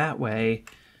down that way,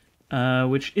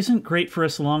 which isn't great for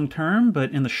us long term,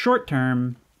 but in the short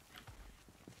term...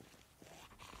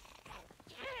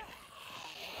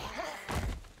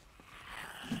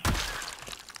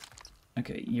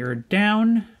 Okay, you're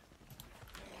down.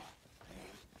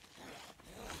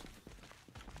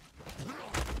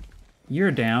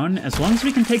 You're down. As long as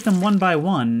we can take them one by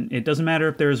one, it doesn't matter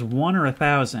if there's 1 or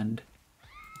 1,000.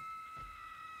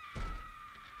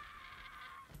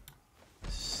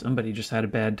 Somebody just had a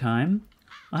bad time.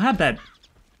 I'll have that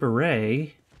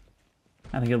beret.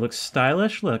 I think it looks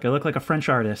stylish. Look, I look like a French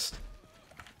artist.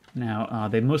 Now,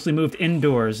 they mostly moved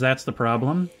indoors. That's the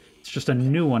problem. It's just a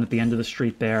new one at the end of the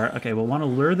street there. Okay, we'll want to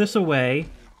lure this away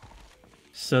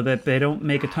so that they don't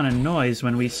make a ton of noise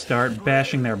when we start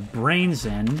bashing their brains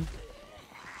in.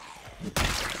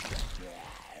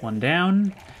 One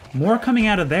down. More coming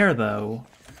out of there, though,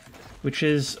 which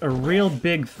is a real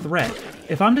big threat.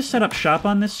 If I'm to set up shop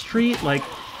on this street, like,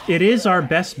 it is our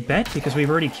best bet because we've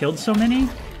already killed so many.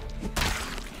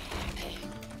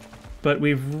 But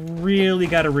we've really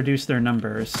got to reduce their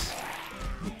numbers.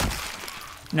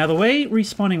 Now, the way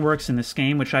respawning works in this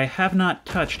game, which I have not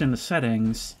touched in the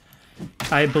settings,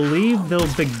 I believe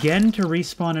they'll begin to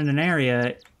respawn in an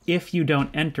area if you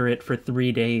don't enter it for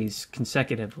 3 days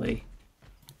consecutively.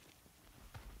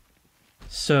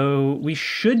 So we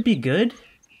should be good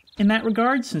in that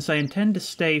regard, since I intend to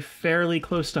stay fairly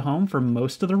close to home for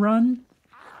most of the run.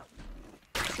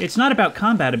 It's not about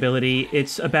combat ability,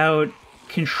 it's about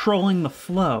controlling the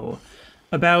flow,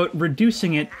 about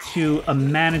reducing it to a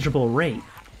manageable rate.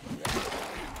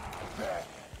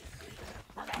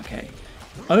 Okay.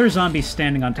 Other zombies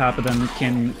standing on top of them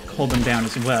can hold them down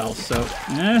as well, so...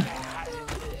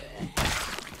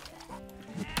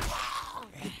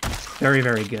 Very,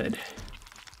 very good.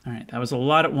 Alright, that was a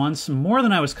lot at once. More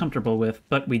than I was comfortable with,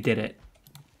 but we did it.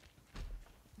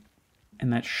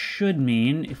 And that should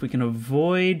mean, if we can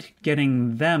avoid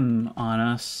getting them on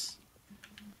us,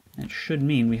 it should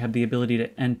mean we have the ability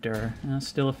to enter.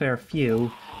 Still a fair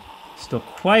few. Still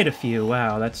quite a few.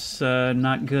 Wow, that's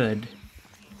not good.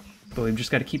 But we've just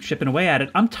got to keep chipping away at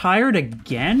it. I'm tired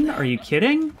again? Are you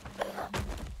kidding?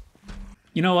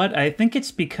 You know what? I think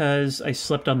it's because I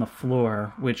slept on the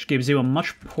floor, which gives you a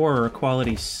much poorer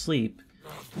quality sleep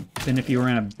than if you were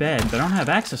in a bed. But I don't have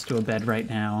access to a bed right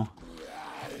now.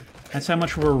 That's how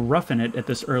much we're roughing it at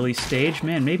this early stage.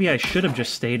 Man, maybe I should have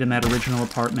just stayed in that original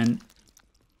apartment.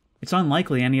 It's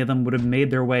unlikely any of them would have made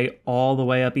their way all the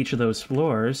way up each of those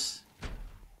floors.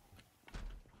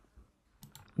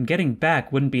 And getting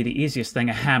back wouldn't be the easiest thing.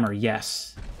 A hammer,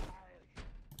 yes.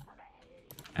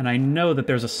 And I know that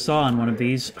there's a saw in one of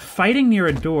these. Fighting near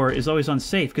a door is always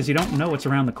unsafe because you don't know what's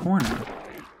around the corner.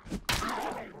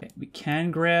 Okay, we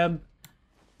can grab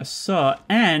a saw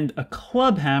and a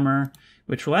club hammer,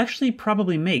 which will actually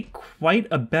probably make quite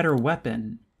a better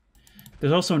weapon.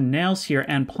 There's also nails here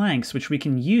and planks, which we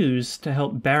can use to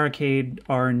help barricade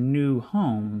our new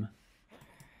home.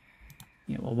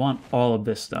 Yeah, we'll want all of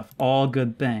this stuff. All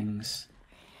good things.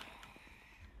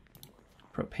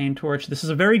 Propane torch. This is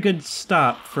a very good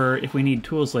stop for if we need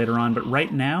tools later on, but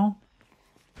right now,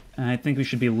 I think we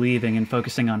should be leaving and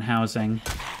focusing on housing.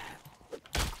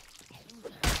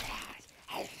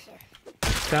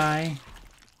 Die.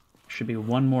 Should be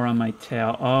one more on my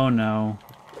tail. Oh no.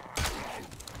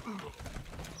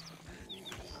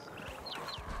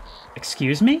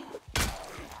 Excuse me?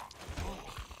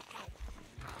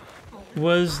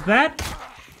 Was that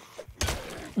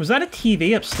a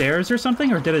TV upstairs or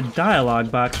something, or did a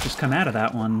dialogue box just come out of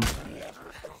that one?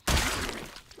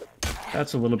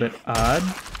 That's a little bit odd.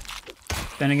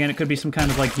 Then again, it could be some kind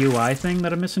of like UI thing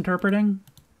that I'm misinterpreting.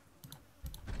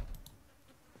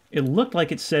 It looked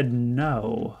like it said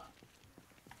no.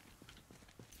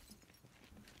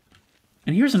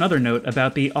 And here's another note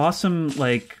about the awesome,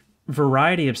 like,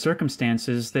 variety of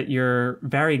circumstances that your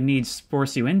varied needs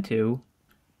force you into.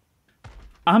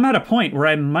 I'm at a point where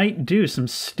I might do some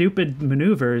stupid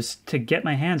maneuvers to get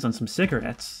my hands on some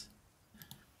cigarettes.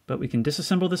 But we can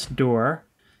disassemble this door,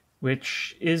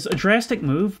 which is a drastic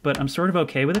move, but I'm sort of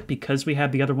okay with it because we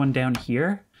have the other one down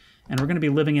here, and we're going to be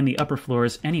living in the upper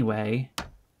floors anyway.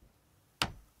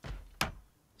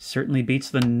 Certainly beats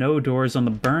the no doors on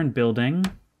the burned building.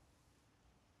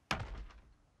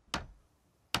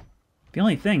 The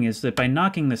only thing is that by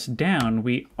knocking this down,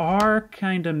 we are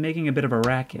kind of making a bit of a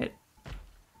racket.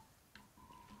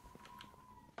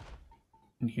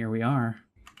 And here we are.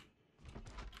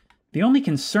 The only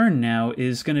concern now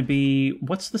is going to be,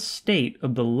 what's the state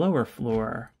of the lower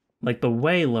floor? Like the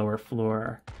way lower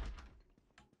floor.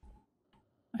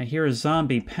 I hear a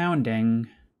zombie pounding.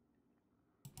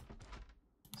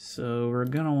 So we're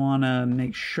going to want to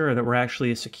make sure that we're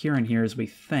actually as secure in here as we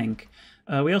think.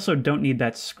 We also don't need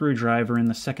that screwdriver in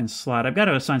the second slot. I've got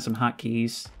to assign some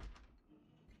hotkeys.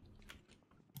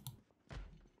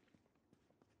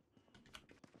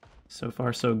 So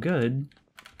far, so good.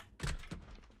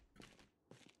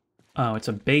 Oh, it's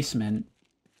a basement.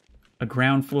 A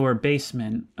ground floor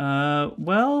basement.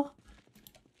 Well,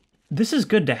 this is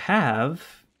good to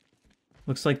have.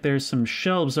 Looks like there's some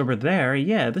shelves over there.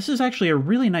 Yeah, this is actually a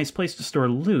really nice place to store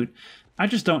loot. I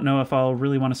just don't know if I'll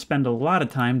really want to spend a lot of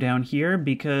time down here,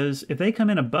 because if they come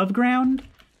in above ground,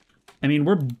 I mean,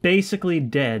 we're basically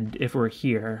dead if we're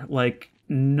here. Like,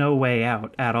 no way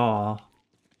out at all.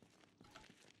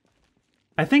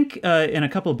 I think in a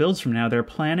couple builds from now, they're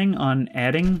planning on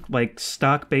adding, like,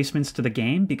 stock basements to the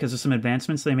game because of some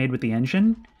advancements they made with the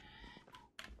engine.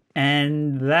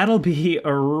 And that'll be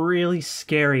a really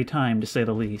scary time, to say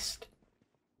the least.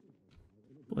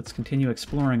 Let's continue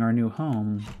exploring our new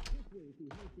home.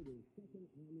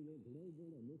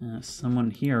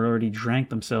 Someone here already drank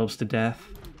themselves to death.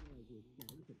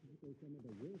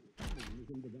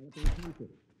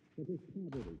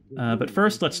 But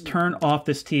first, let's turn off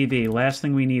this TV. Last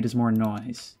thing we need is more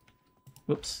noise.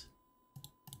 Whoops.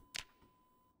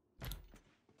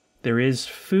 There is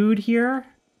food here.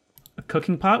 A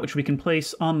cooking pot, which we can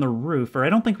place on the roof. Or I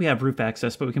don't think we have roof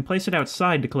access, but we can place it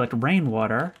outside to collect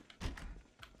rainwater.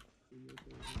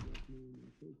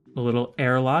 A little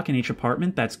airlock in each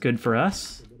apartment. That's good for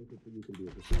us.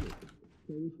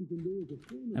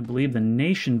 I believe the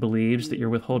nation believes that you're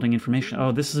withholding information.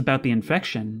 Oh, this is about the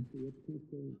infection.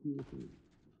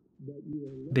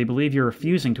 They believe you're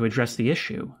refusing to address the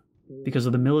issue because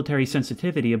of the military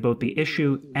sensitivity of both the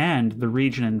issue and the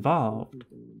region involved.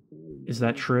 Is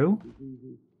that true?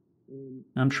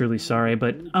 I'm truly sorry,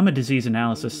 but I'm a disease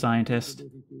analysis scientist.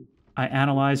 I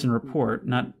analyze and report,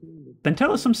 not... Then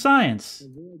tell us some science!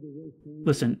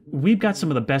 Listen, we've got some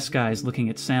of the best guys looking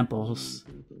at samples.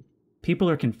 People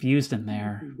are confused in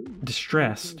there,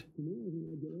 distressed.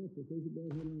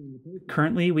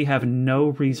 Currently, we have no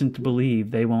reason to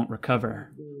believe they won't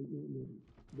recover.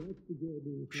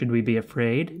 Should we be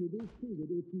afraid?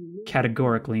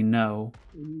 Categorically, no.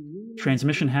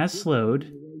 Transmission has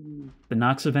slowed. The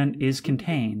Nox event is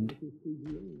contained.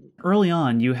 Early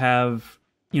on, you have,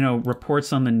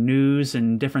 reports on the news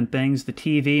and different things. The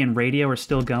TV and radio are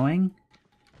still going.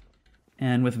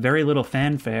 And with very little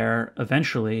fanfare,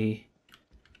 eventually,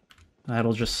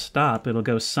 that'll just stop. It'll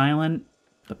go silent.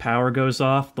 The power goes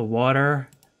off, the water.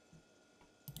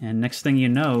 And next thing you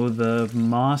know, the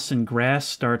moss and grass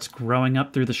starts growing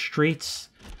up through the streets.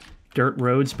 Dirt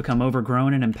roads become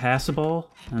overgrown and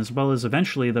impassable, as well as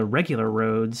eventually the regular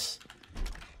roads.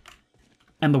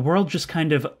 And the world just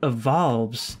kind of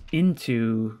evolves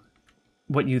into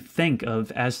what you think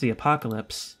of as the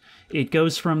apocalypse. It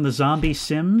goes from the zombie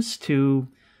Sims to,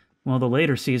 well, the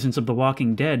later seasons of The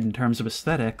Walking Dead in terms of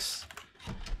aesthetics.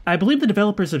 I believe the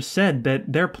developers have said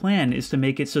that their plan is to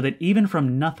make it so that even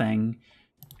from nothing,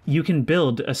 you can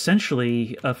build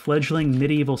essentially a fledgling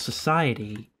medieval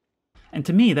society. And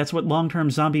to me, that's what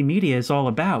long-term zombie media is all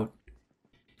about.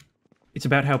 It's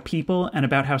about how people and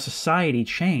about how society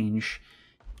change,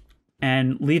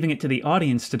 and leaving it to the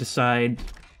audience to decide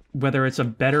whether it's a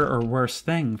better or worse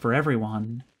thing for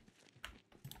everyone.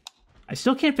 I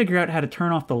still can't figure out how to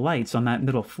turn off the lights on that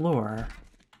middle floor.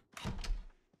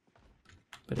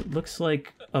 But it looks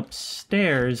like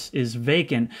upstairs is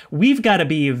vacant. We've got to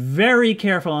be very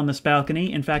careful on this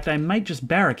balcony. In fact, I might just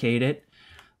barricade it.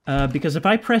 Because if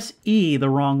I press E the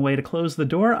wrong way to close the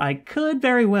door, I could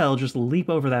very well just leap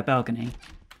over that balcony.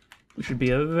 Which would be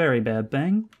a very bad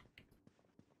thing.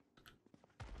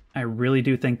 I really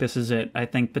do think this is it. I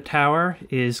think the tower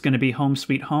is going to be home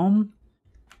sweet home.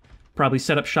 Probably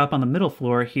set up shop on the middle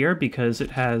floor here because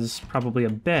it has probably a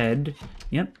bed.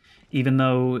 Yep. Even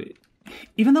though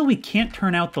we can't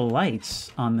turn out the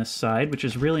lights on this side, which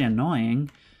is really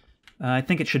annoying, I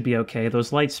think it should be okay.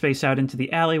 Those lights face out into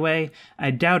the alleyway.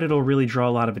 I doubt it'll really draw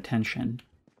a lot of attention.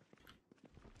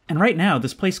 And right now,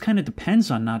 this place kind of depends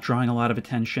on not drawing a lot of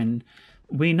attention.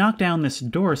 We knocked down this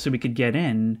door so we could get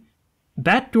in.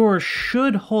 That door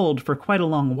should hold for quite a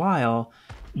long while,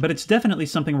 but it's definitely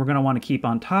something we're going to want to keep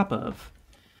on top of.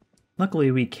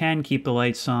 Luckily, we can keep the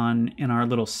lights on in our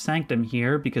little sanctum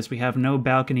here because we have no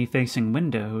balcony-facing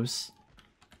windows.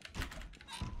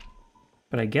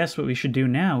 But I guess what we should do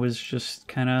now is just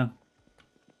kind of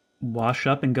wash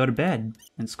up and go to bed.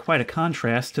 It's quite a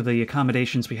contrast to the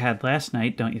accommodations we had last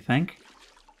night, don't you think?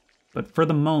 But for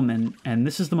the moment, and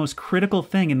this is the most critical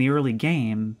thing in the early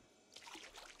game,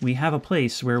 we have a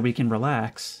place where we can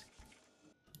relax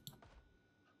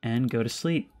and go to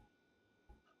sleep.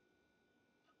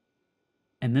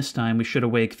 And this time we should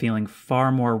awake feeling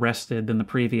far more rested than the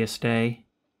previous day.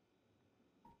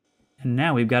 And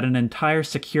now we've got an entire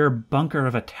secure bunker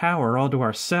of a tower all to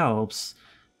ourselves.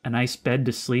 A nice bed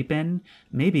to sleep in,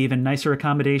 maybe even nicer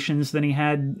accommodations than he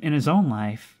had in his own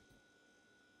life.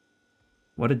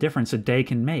 What a difference a day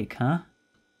can make, huh?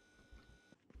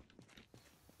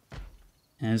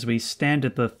 As we stand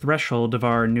at the threshold of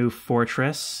our new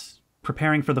fortress,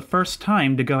 preparing for the first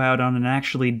time to go out on an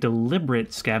actually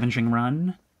deliberate scavenging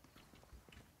run,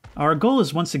 our goal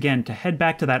is once again to head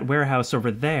back to that warehouse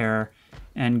over there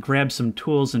and grab some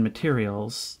tools and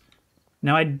materials.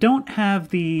 Now, I don't have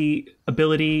the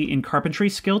ability in carpentry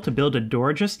skill to build a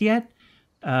door just yet,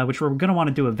 which we're going to want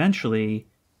to do eventually,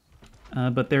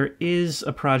 but there is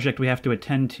a project we have to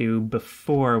attend to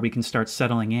before we can start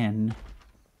settling in.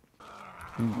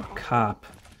 Ooh, a cop.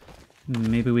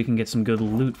 Maybe we can get some good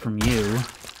loot from you.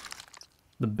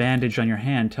 The bandage on your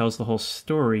hand tells the whole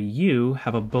story. You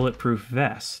have a bulletproof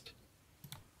vest.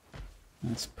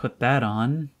 Let's put that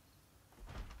on.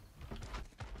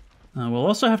 We'll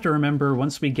also have to remember,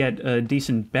 once we get a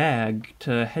decent bag,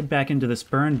 to head back into this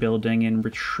burn building and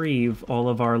retrieve all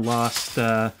of our lost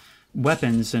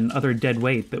weapons and other dead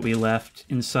weight that we left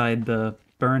inside the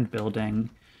burned building.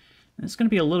 And it's going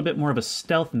to be a little bit more of a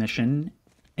stealth mission,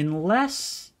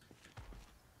 unless...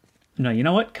 No, you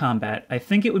know what? Combat. I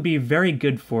think it would be very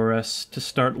good for us to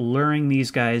start luring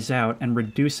these guys out and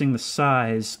reducing the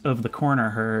size of the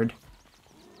corner herd.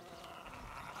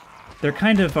 They're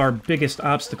kind of our biggest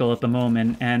obstacle at the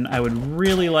moment, and I would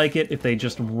really like it if they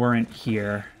just weren't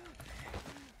here.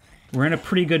 We're in a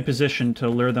pretty good position to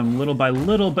lure them little by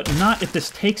little, but not if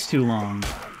this takes too long.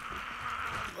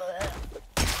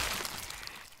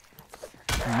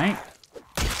 Alright.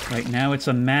 Right now it's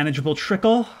a manageable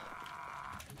trickle.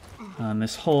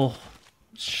 This whole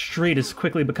street is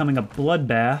quickly becoming a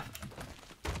bloodbath.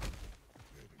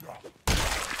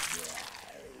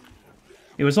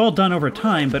 It was all done over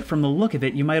time, but from the look of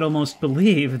it, you might almost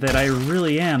believe that I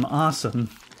really am awesome.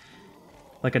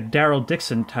 Like a Daryl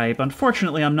Dixon type.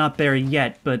 Unfortunately, I'm not there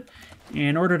yet, but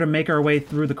in order to make our way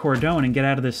through the cordon and get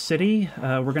out of this city,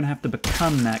 we're gonna have to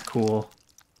become that cool.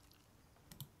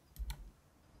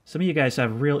 Some of you guys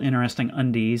have real interesting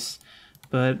undies,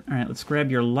 but alright, let's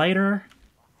grab your lighter.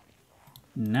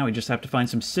 Now we just have to find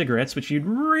some cigarettes, which you'd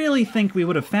really think we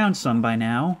would have found some by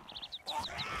now.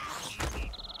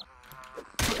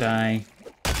 Die.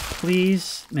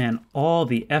 Please? Man, all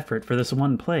the effort for this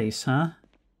one place, huh?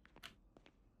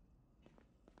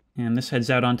 And this heads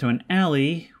out onto an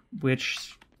alley,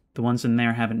 which the ones in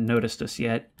there haven't noticed us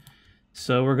yet.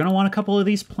 So we're going to want a couple of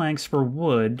these planks for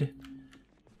wood.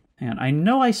 And I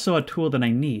know I saw a tool that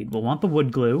I need. We'll want the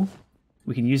wood glue.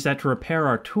 We can use that to repair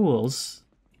our tools.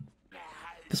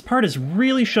 This part is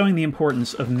really showing the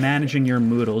importance of managing your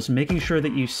moodles, making sure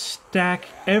that you stack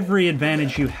every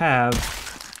advantage you have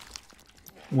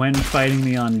when fighting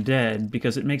the undead,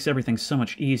 because it makes everything so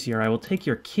much easier. I will take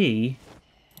your key,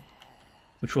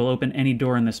 which will open any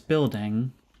door in this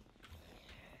building.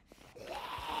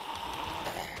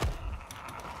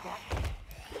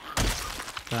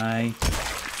 Die.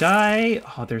 Die!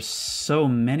 Oh, there's so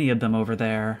many of them over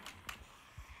there.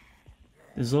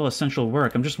 This is all essential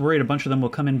work. I'm just worried a bunch of them will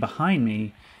come in behind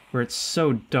me, where it's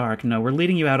so dark. No, we're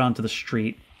leading you out onto the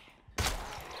street.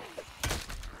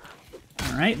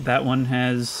 Alright, that one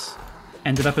has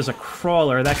ended up as a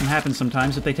crawler. That can happen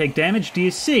sometimes if they take damage. Do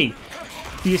you see?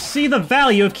 Do you see the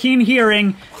value of keen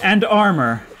hearing and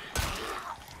armor?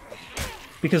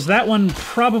 Because that one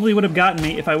probably would have gotten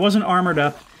me if I wasn't armored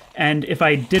up and if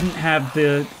I didn't have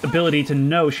the ability to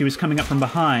know she was coming up from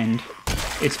behind.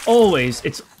 It's always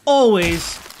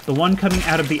the one coming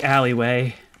out of the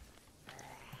alleyway.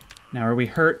 Now, are we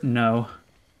hurt? No.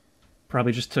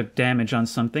 Probably just took damage on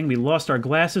something. We lost our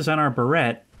glasses and our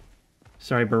beret.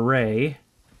 Sorry, beret.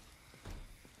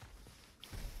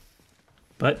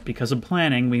 But because of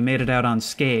planning, we made it out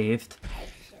unscathed.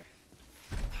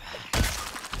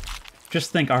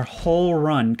 Just think, our whole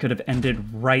run could have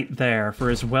ended right there for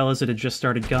as well as it had just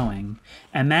started going.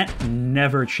 And that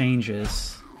never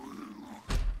changes.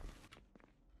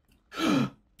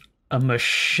 A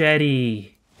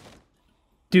machete!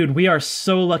 Dude, we are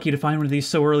so lucky to find one of these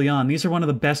so early on. These are one of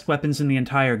the best weapons in the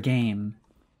entire game.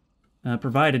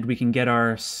 Provided we can get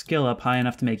our skill up high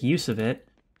enough to make use of it.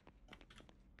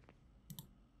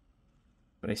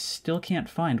 But I still can't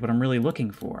find what I'm really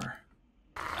looking for.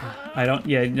 I don't...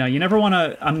 Yeah, no, you never want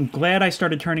to... I'm glad I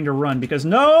started turning to run, because...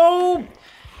 No!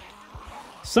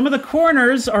 Some of the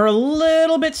corners are a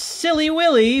little bit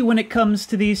silly-willy when it comes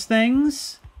to these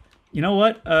things. You know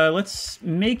what? Let's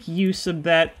make use of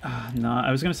that... no,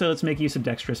 I was going to say let's make use of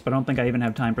Dexterous, but I don't think I even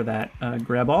have time for that.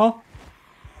 Grab all.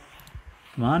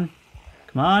 Come on.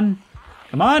 Come on.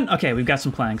 Come on! Okay, we've got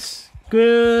some planks.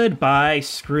 Goodbye.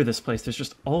 Screw this place. There's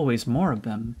just always more of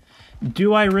them.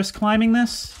 Do I risk climbing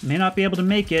this? May not be able to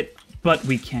make it, but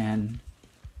we can.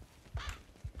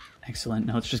 Excellent.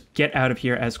 Now let's just get out of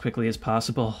here as quickly as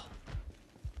possible.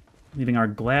 Leaving our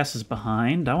glasses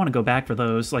behind. I want to go back for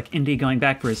those, like Indy going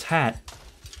back for his hat.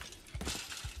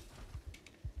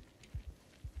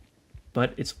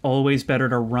 But it's always better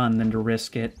to run than to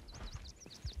risk it.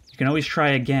 You can always try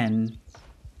again,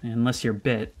 unless you're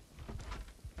bit.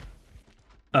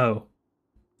 Oh.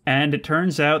 And it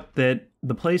turns out that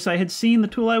the place I had seen the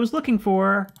tool I was looking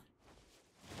for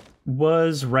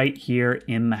was right here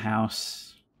in the house.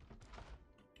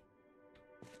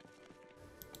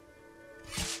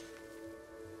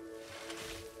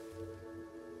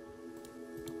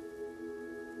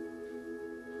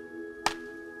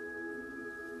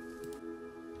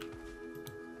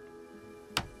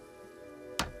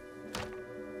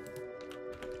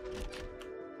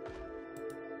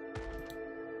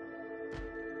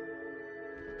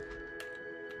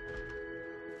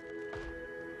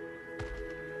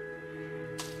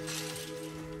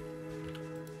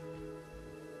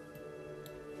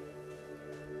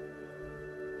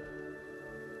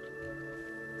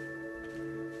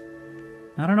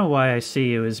 I don't know why I see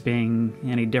you as being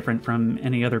any different from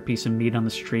any other piece of meat on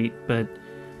the street, but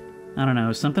I don't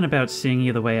know, something about seeing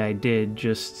you the way I did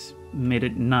just made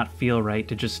it not feel right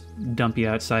to just dump you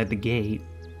outside the gate.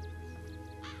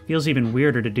 Feels even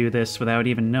weirder to do this without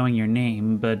even knowing your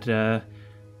name, but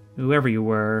whoever you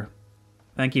were,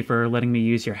 thank you for letting me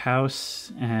use your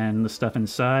house and the stuff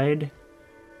inside.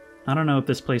 I don't know if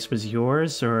this place was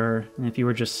yours or if you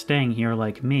were just staying here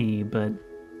like me, but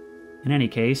In any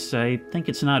case, I think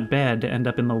it's not bad to end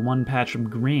up in the one patch of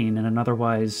green in an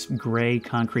otherwise gray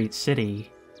concrete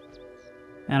city.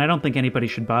 And I don't think anybody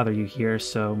should bother you here,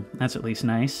 so that's at least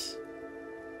nice.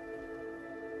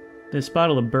 This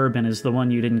bottle of bourbon is the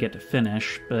one you didn't get to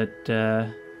finish, but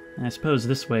I suppose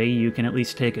this way you can at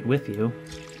least take it with you.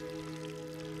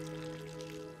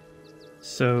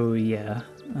 So yeah,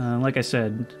 like I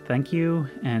said, thank you,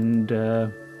 and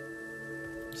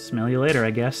smell you later,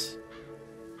 I guess.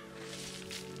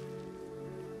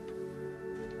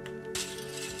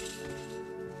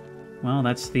 Well,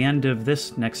 that's the end of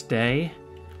this next day.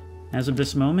 As of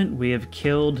this moment, we have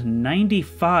killed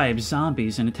 95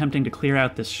 zombies in attempting to clear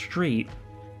out this street,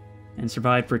 and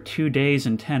survived for 2 days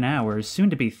and 10 hours, soon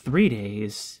to be 3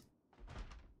 days.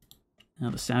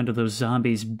 Now, the sound of those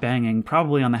zombies banging,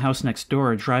 probably on the house next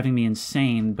door, driving me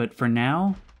insane, but for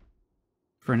now,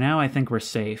 I think we're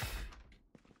safe.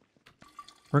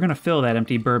 We're going to fill that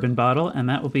empty bourbon bottle, and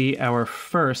that will be our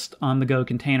first on-the-go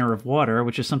container of water,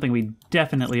 which is something we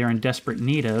definitely are in desperate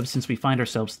need of since we find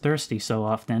ourselves thirsty so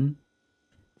often.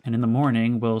 And in the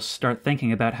morning, we'll start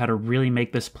thinking about how to really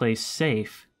make this place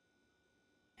safe,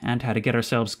 and how to get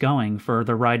ourselves going for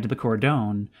the ride to the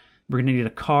cordon. We're going to need a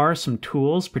car, some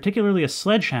tools, particularly a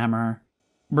sledgehammer.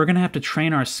 We're going to have to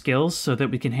train our skills so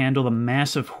that we can handle the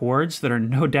massive hordes that are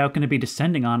no doubt going to be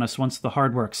descending on us once the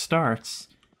hard work starts.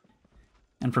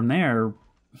 And from there,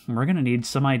 we're going to need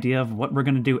some idea of what we're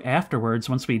going to do afterwards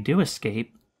once we do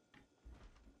escape.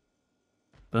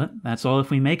 But that's all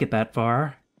if we make it that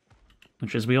far,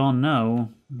 which, as we all know,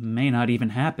 may not even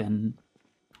happen.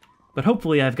 But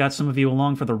hopefully I've got some of you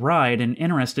along for the ride and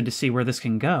interested to see where this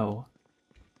can go.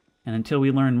 And until we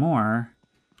learn more,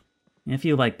 if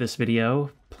you like this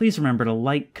video, please remember to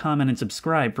like, comment, and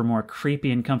subscribe for more creepy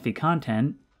and comfy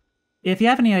content. If you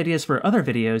have any ideas for other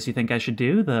videos you think I should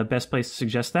do, the best place to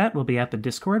suggest that will be at the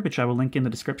Discord, which I will link in the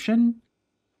description.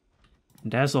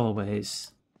 And as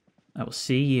always, I will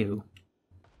see you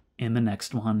in the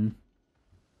next one.